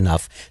smart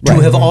enough to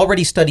have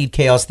already studied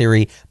chaos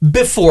theory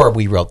before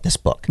we wrote this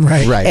book.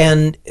 Right.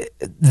 And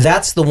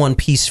that's the one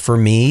piece for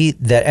me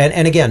that,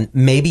 and again,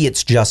 maybe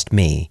it's just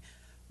me,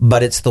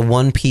 but it's the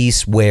one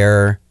piece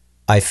where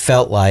I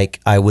felt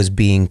like I was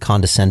being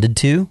condescended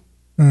to.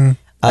 I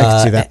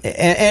can see that.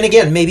 And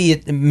again,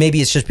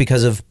 maybe it's just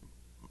because of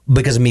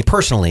me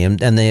personally and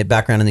the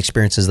background and the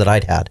experiences that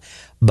I'd had.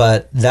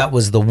 But that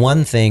was the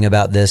one thing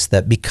about this,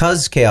 that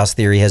because chaos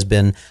theory has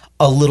been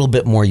a little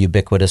bit more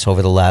ubiquitous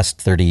over the last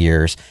 30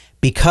 years,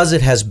 because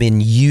it has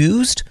been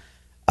used,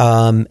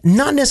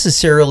 not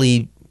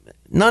necessarily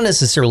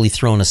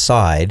thrown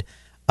aside,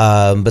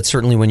 but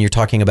certainly when you're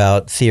talking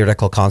about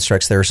theoretical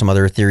constructs, there are some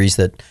other theories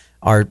that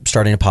are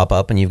starting to pop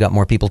up, and you've got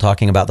more people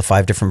talking about the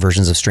 5 different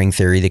versions of string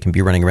theory that can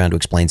be running around to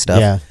explain stuff.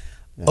 Yeah.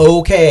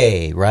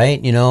 Okay, right?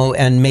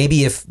 And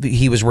maybe if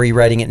he was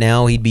rewriting it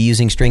now, he'd be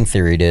using string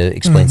theory to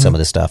explain some of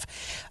this stuff.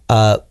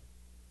 But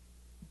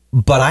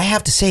I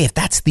have to say, if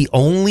that's the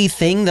only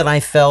thing that I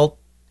felt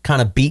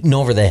kind of beaten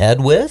over the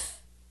head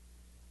with,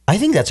 I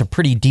think that's a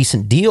pretty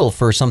decent deal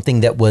for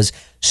something that was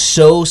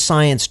so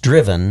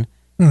science-driven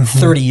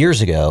 30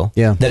 years ago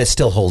that it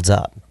still holds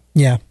up.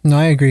 Yeah, no,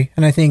 I agree.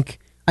 And I think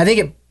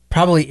it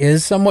probably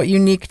is somewhat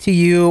unique to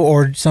you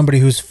or somebody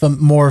who's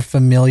more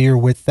familiar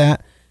with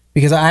that.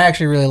 Because I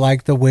actually really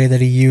like the way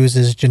that he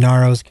uses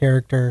Gennaro's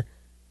character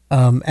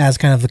as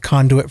kind of the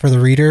conduit for the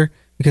reader.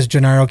 Because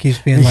Gennaro keeps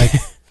being like,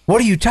 "What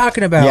are you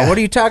talking about? Yeah. What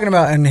are you talking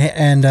about?" And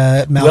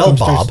Malcolm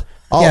Bob,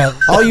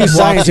 all you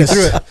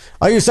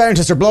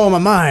scientists are blowing my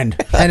mind.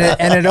 and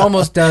it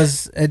almost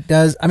does. It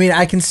does. I mean,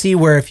 I can see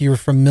where if you're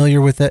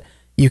familiar with it,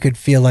 you could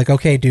feel like,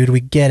 okay, dude,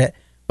 we get it.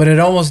 But it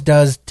almost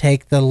does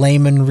take the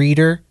layman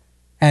reader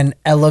and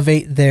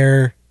elevate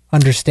their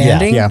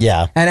understanding,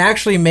 Yeah. and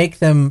actually make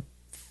them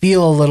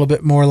feel a little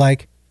bit more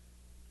like,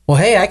 well,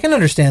 hey, I can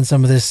understand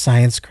some of this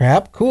science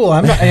crap. Cool.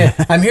 I'm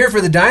here for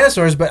the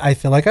dinosaurs, but I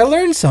feel like I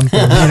learned something.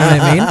 You know what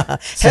I mean?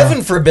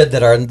 Heaven forbid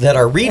that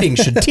our reading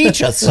should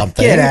teach us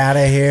something. Get out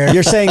of here.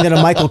 You're saying that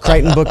a Michael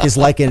Crichton book is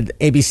like an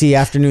ABC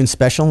afternoon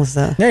special? Is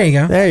that? There you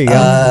go. There you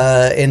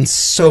go. In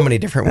so many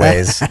different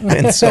ways.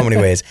 In so many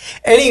ways.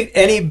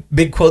 Any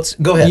big quotes?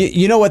 Go ahead.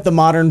 You know what the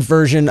modern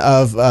version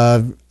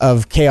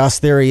of chaos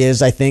theory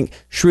is? I think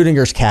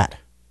Schrodinger's cat.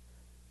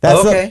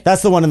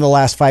 That's the one in the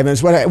last 5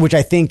 minutes, which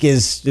I think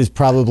is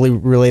probably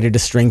related to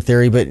string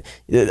theory. But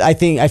I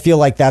feel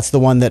like that's the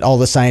one that all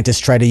the scientists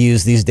try to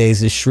use these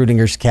days is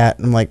Schrodinger's cat.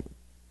 And I'm like,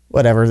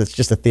 whatever, that's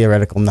just a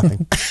theoretical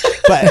nothing.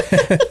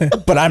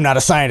 but I'm not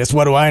a scientist.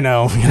 What do I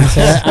know?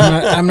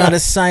 I'm not a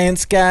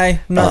science guy.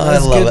 I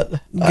love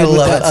it. I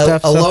love it.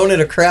 Stuff, alone in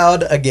a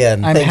crowd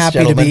again. I'm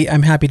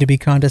happy to be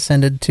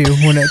condescended to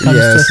when it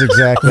comes to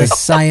exactly. the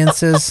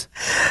sciences.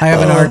 I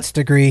have an arts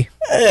degree.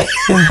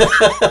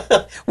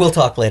 We'll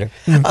talk later.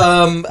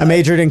 I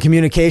majored in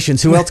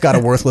communications. Who else got a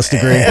worthless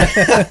degree?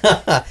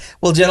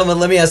 Well, gentlemen,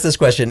 let me ask this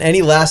question.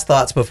 Any last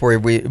thoughts before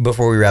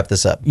we wrap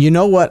this up? You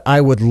know what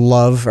I would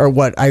love, or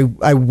what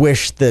I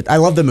wish that I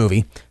love the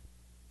movie,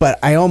 but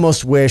I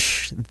almost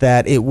wish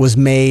that it was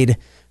made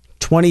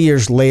 20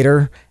 years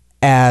later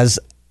as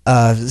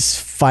a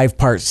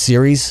 5-part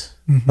series,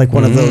 like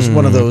one of those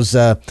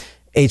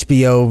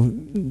HBO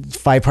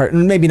 5-part,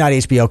 maybe not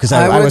HBO because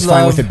I was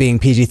fine with it being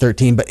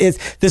PG-13, but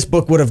this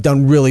book would have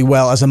done really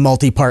well as a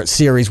multi-part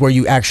series where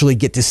you actually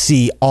get to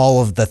see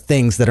all of the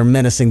things that are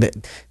menacing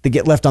that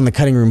get left on the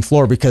cutting room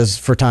floor because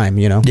for time,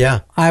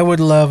 Yeah. I would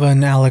love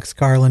an Alex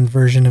Garland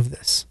version of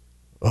this.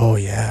 Oh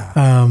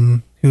yeah.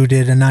 Who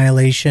did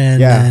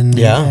Annihilation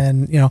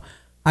and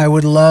I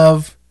would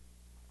love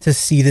to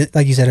see that,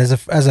 like you said,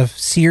 as a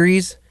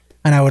series,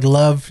 and I would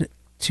love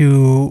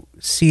to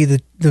see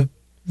the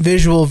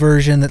visual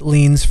version that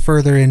leans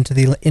further into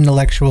the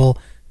intellectual,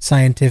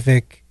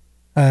 scientific,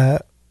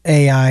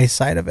 AI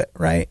side of it,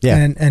 right? Yeah.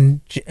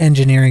 And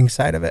engineering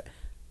side of it.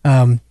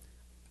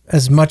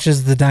 As much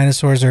as the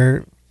dinosaurs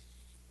are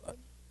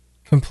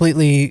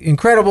completely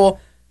incredible,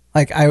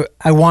 like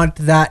I want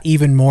that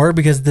even more,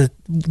 because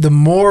the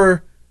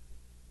more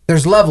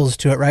there's levels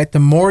to it, right? The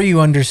more you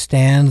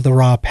understand the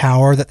raw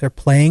power that they're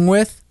playing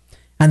with,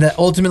 and that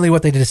ultimately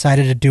what they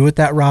decided to do with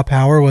that raw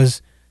power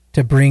was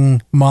to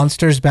bring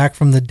monsters back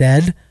from the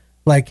dead.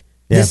 Like,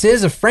 this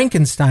is a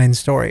Frankenstein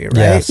story, right?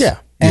 Yes. Yeah.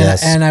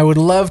 And I would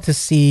love to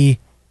see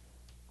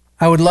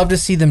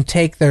them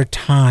take their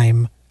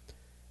time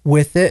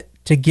with it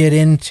to get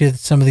into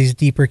some of these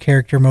deeper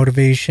character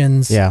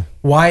motivations. Yeah.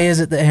 Why is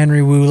it that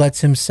Henry Wu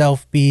lets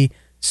himself be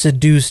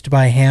seduced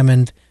by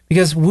Hammond?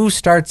 Because Wu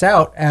starts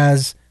out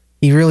as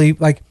he really,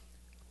 like,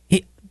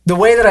 the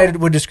way that I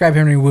would describe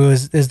Henry Wu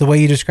is the way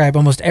you describe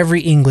almost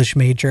every English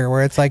major,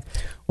 where it's like,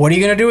 what are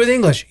you going to do with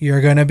English?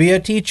 You're going to be a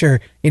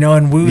teacher,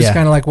 and Wu's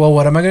kind of like, well,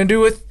 what am I going to do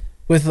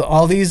with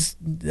all these,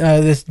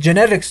 this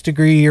genetics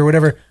degree or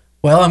whatever?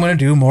 Well, I'm going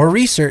to do more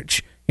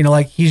research.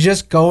 Like, he's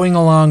just going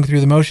along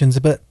through the motions,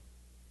 but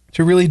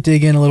to really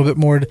dig in a little bit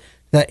more to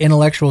that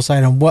intellectual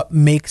side on what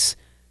makes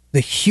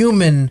the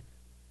human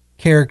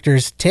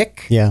characters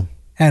tick,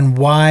 and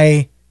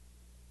why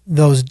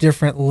those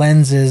different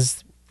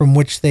lenses from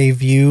which they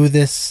view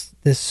this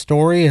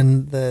story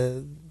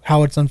and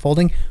how it's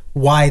unfolding,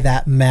 why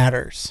that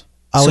matters.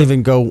 I'll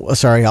even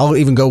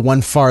go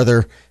one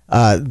farther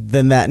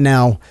than that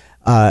now.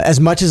 As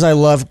much as I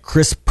love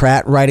Chris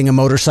Pratt riding a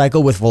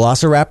motorcycle with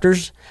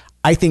velociraptors,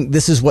 I think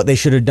this is what they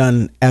should have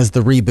done as the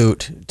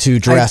reboot to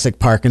Jurassic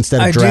Park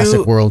instead of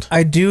Jurassic World.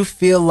 I do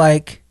feel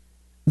like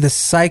the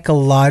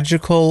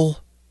psychological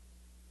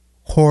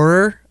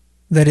horror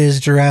that is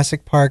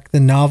Jurassic Park, the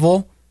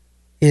novel,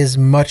 is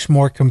much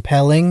more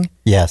compelling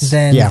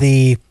than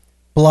the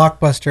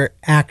blockbuster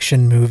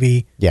action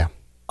movie. Yeah.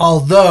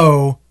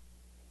 Although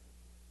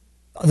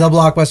the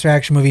blockbuster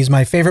action movie is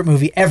my favorite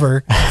movie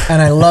ever,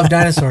 and I love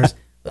dinosaurs.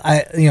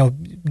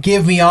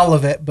 Give me all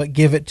of it, but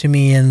give it to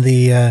me in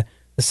the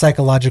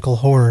psychological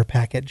horror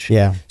package.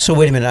 Yeah. So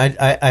wait a minute.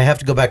 I have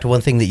to go back to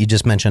one thing that you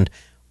just mentioned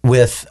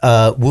with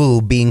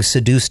Wu being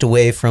seduced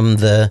away from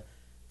the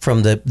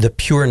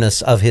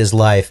pureness of his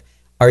life.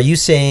 Are you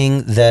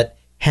saying that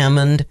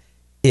Hammond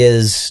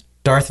is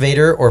Darth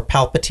Vader or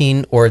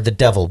Palpatine or the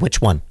devil? Which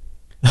one?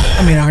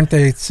 I mean, aren't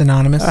they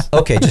synonymous?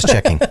 Okay, just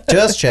checking.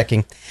 Just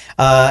checking.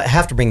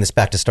 Have to bring this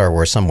back to Star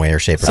Wars some way or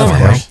shape or form.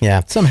 Somehow. Right?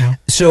 Yeah. Somehow.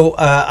 So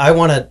I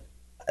want to.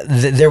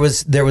 There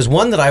was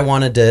one that I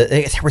wanted to.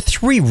 There were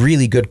three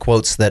really good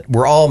quotes that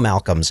were all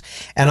Malcolm's,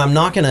 and I'm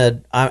not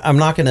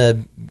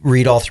gonna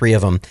read all three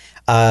of them.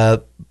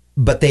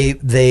 But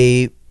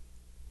they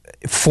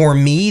for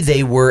me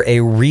they were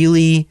a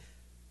really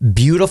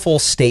beautiful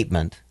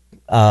statement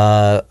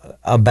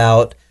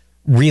about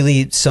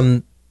really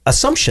some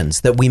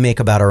assumptions that we make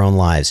about our own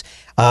lives.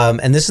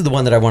 And this is the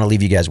one that I want to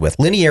leave you guys with.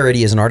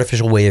 Linearity is an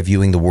artificial way of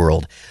viewing the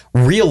world.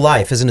 Real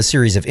life isn't a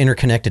series of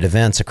interconnected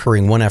events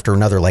occurring one after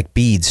another like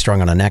beads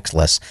strung on a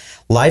necklace.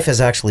 Life is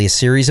actually a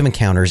series of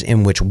encounters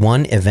in which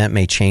one event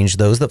may change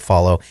those that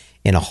follow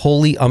in a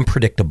wholly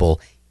unpredictable,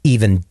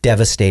 even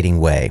devastating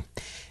way.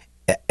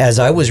 As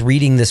I was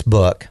reading this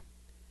book,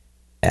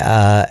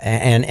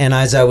 and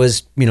as I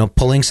was,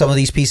 pulling some of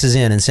these pieces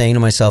in and saying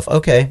to myself,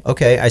 okay,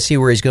 I see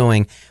where he's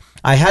going,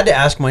 I had to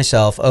ask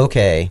myself,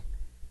 okay,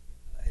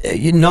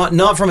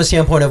 not from a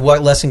standpoint of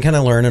what lesson can I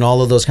learn and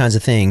all of those kinds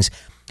of things,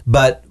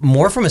 but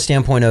more from a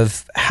standpoint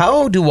of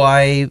how do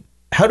I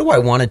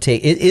want to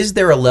take, is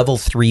there a level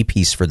 3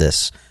 piece for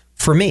this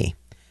for me?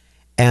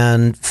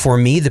 And for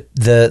me,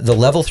 the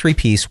level 3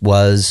 piece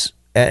was,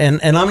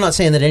 and I'm not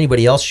saying that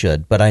anybody else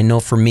should, but I know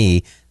for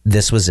me,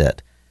 this was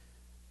it.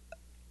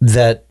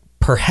 That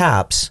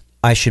perhaps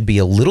I should be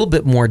a little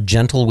bit more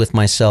gentle with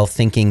myself,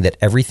 thinking that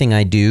everything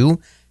I do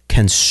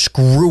can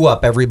screw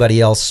up everybody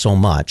else so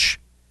much,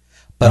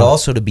 but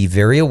also to be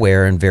very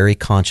aware and very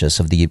conscious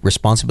of the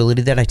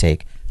responsibility that I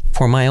take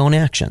for my own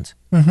actions.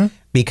 Mm-hmm.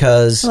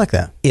 Because I like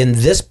that. In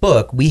this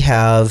book, we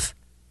have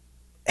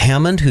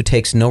Hammond who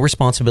takes no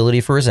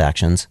responsibility for his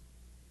actions,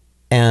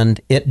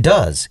 and it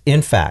does,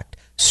 in fact,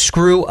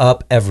 screw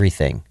up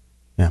everything.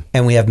 Yeah.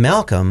 And we have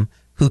Malcolm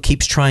who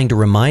keeps trying to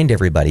remind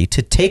everybody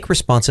to take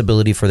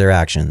responsibility for their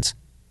actions.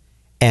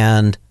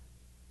 And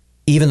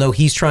even though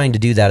he's trying to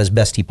do that as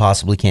best he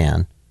possibly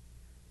can,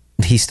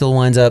 he still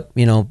winds up,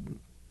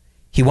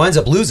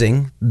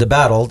 losing the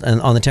battle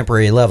and on the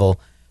temporary level,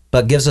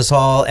 but gives us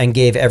all and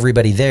gave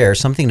everybody there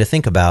something to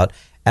think about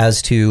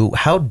as to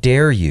how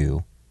dare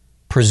you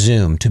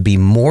presume to be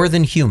more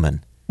than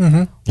human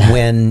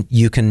when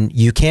you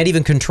can't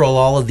even control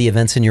all of the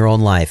events in your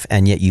own life,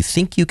 and yet you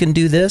think you can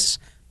do this?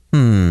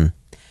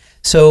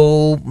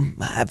 So,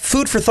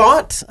 food for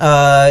thought.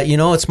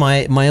 It's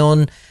my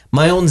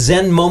own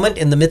Zen moment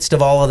in the midst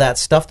of all of that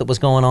stuff that was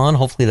going on.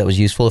 Hopefully that was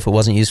useful. If it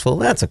wasn't useful,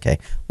 that's okay.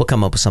 We'll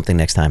come up with something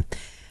next time.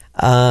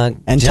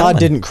 And gentlemen. Todd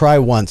didn't cry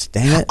once.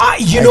 Dang it!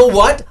 You know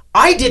what?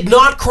 I did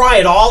not cry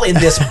at all in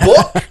this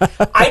book.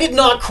 I did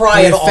not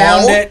cry at all.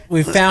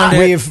 We found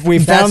it.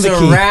 We've found the That's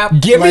key. a wrap.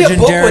 Give me a book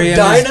with Legendarium is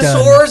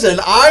dinosaurs, and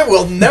I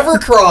will never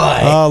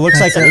cry. Oh, looks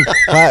like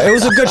it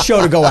was a good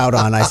show to go out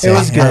on. I say done. It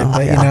was good,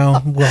 but you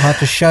know, we'll have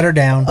to shut her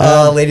down.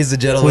 Ladies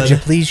and gentlemen, Would you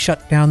please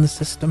shut down the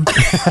system?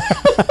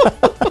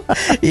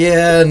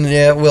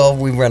 yeah, well,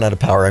 we run out of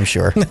power, I'm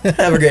sure.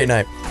 Have a great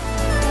night.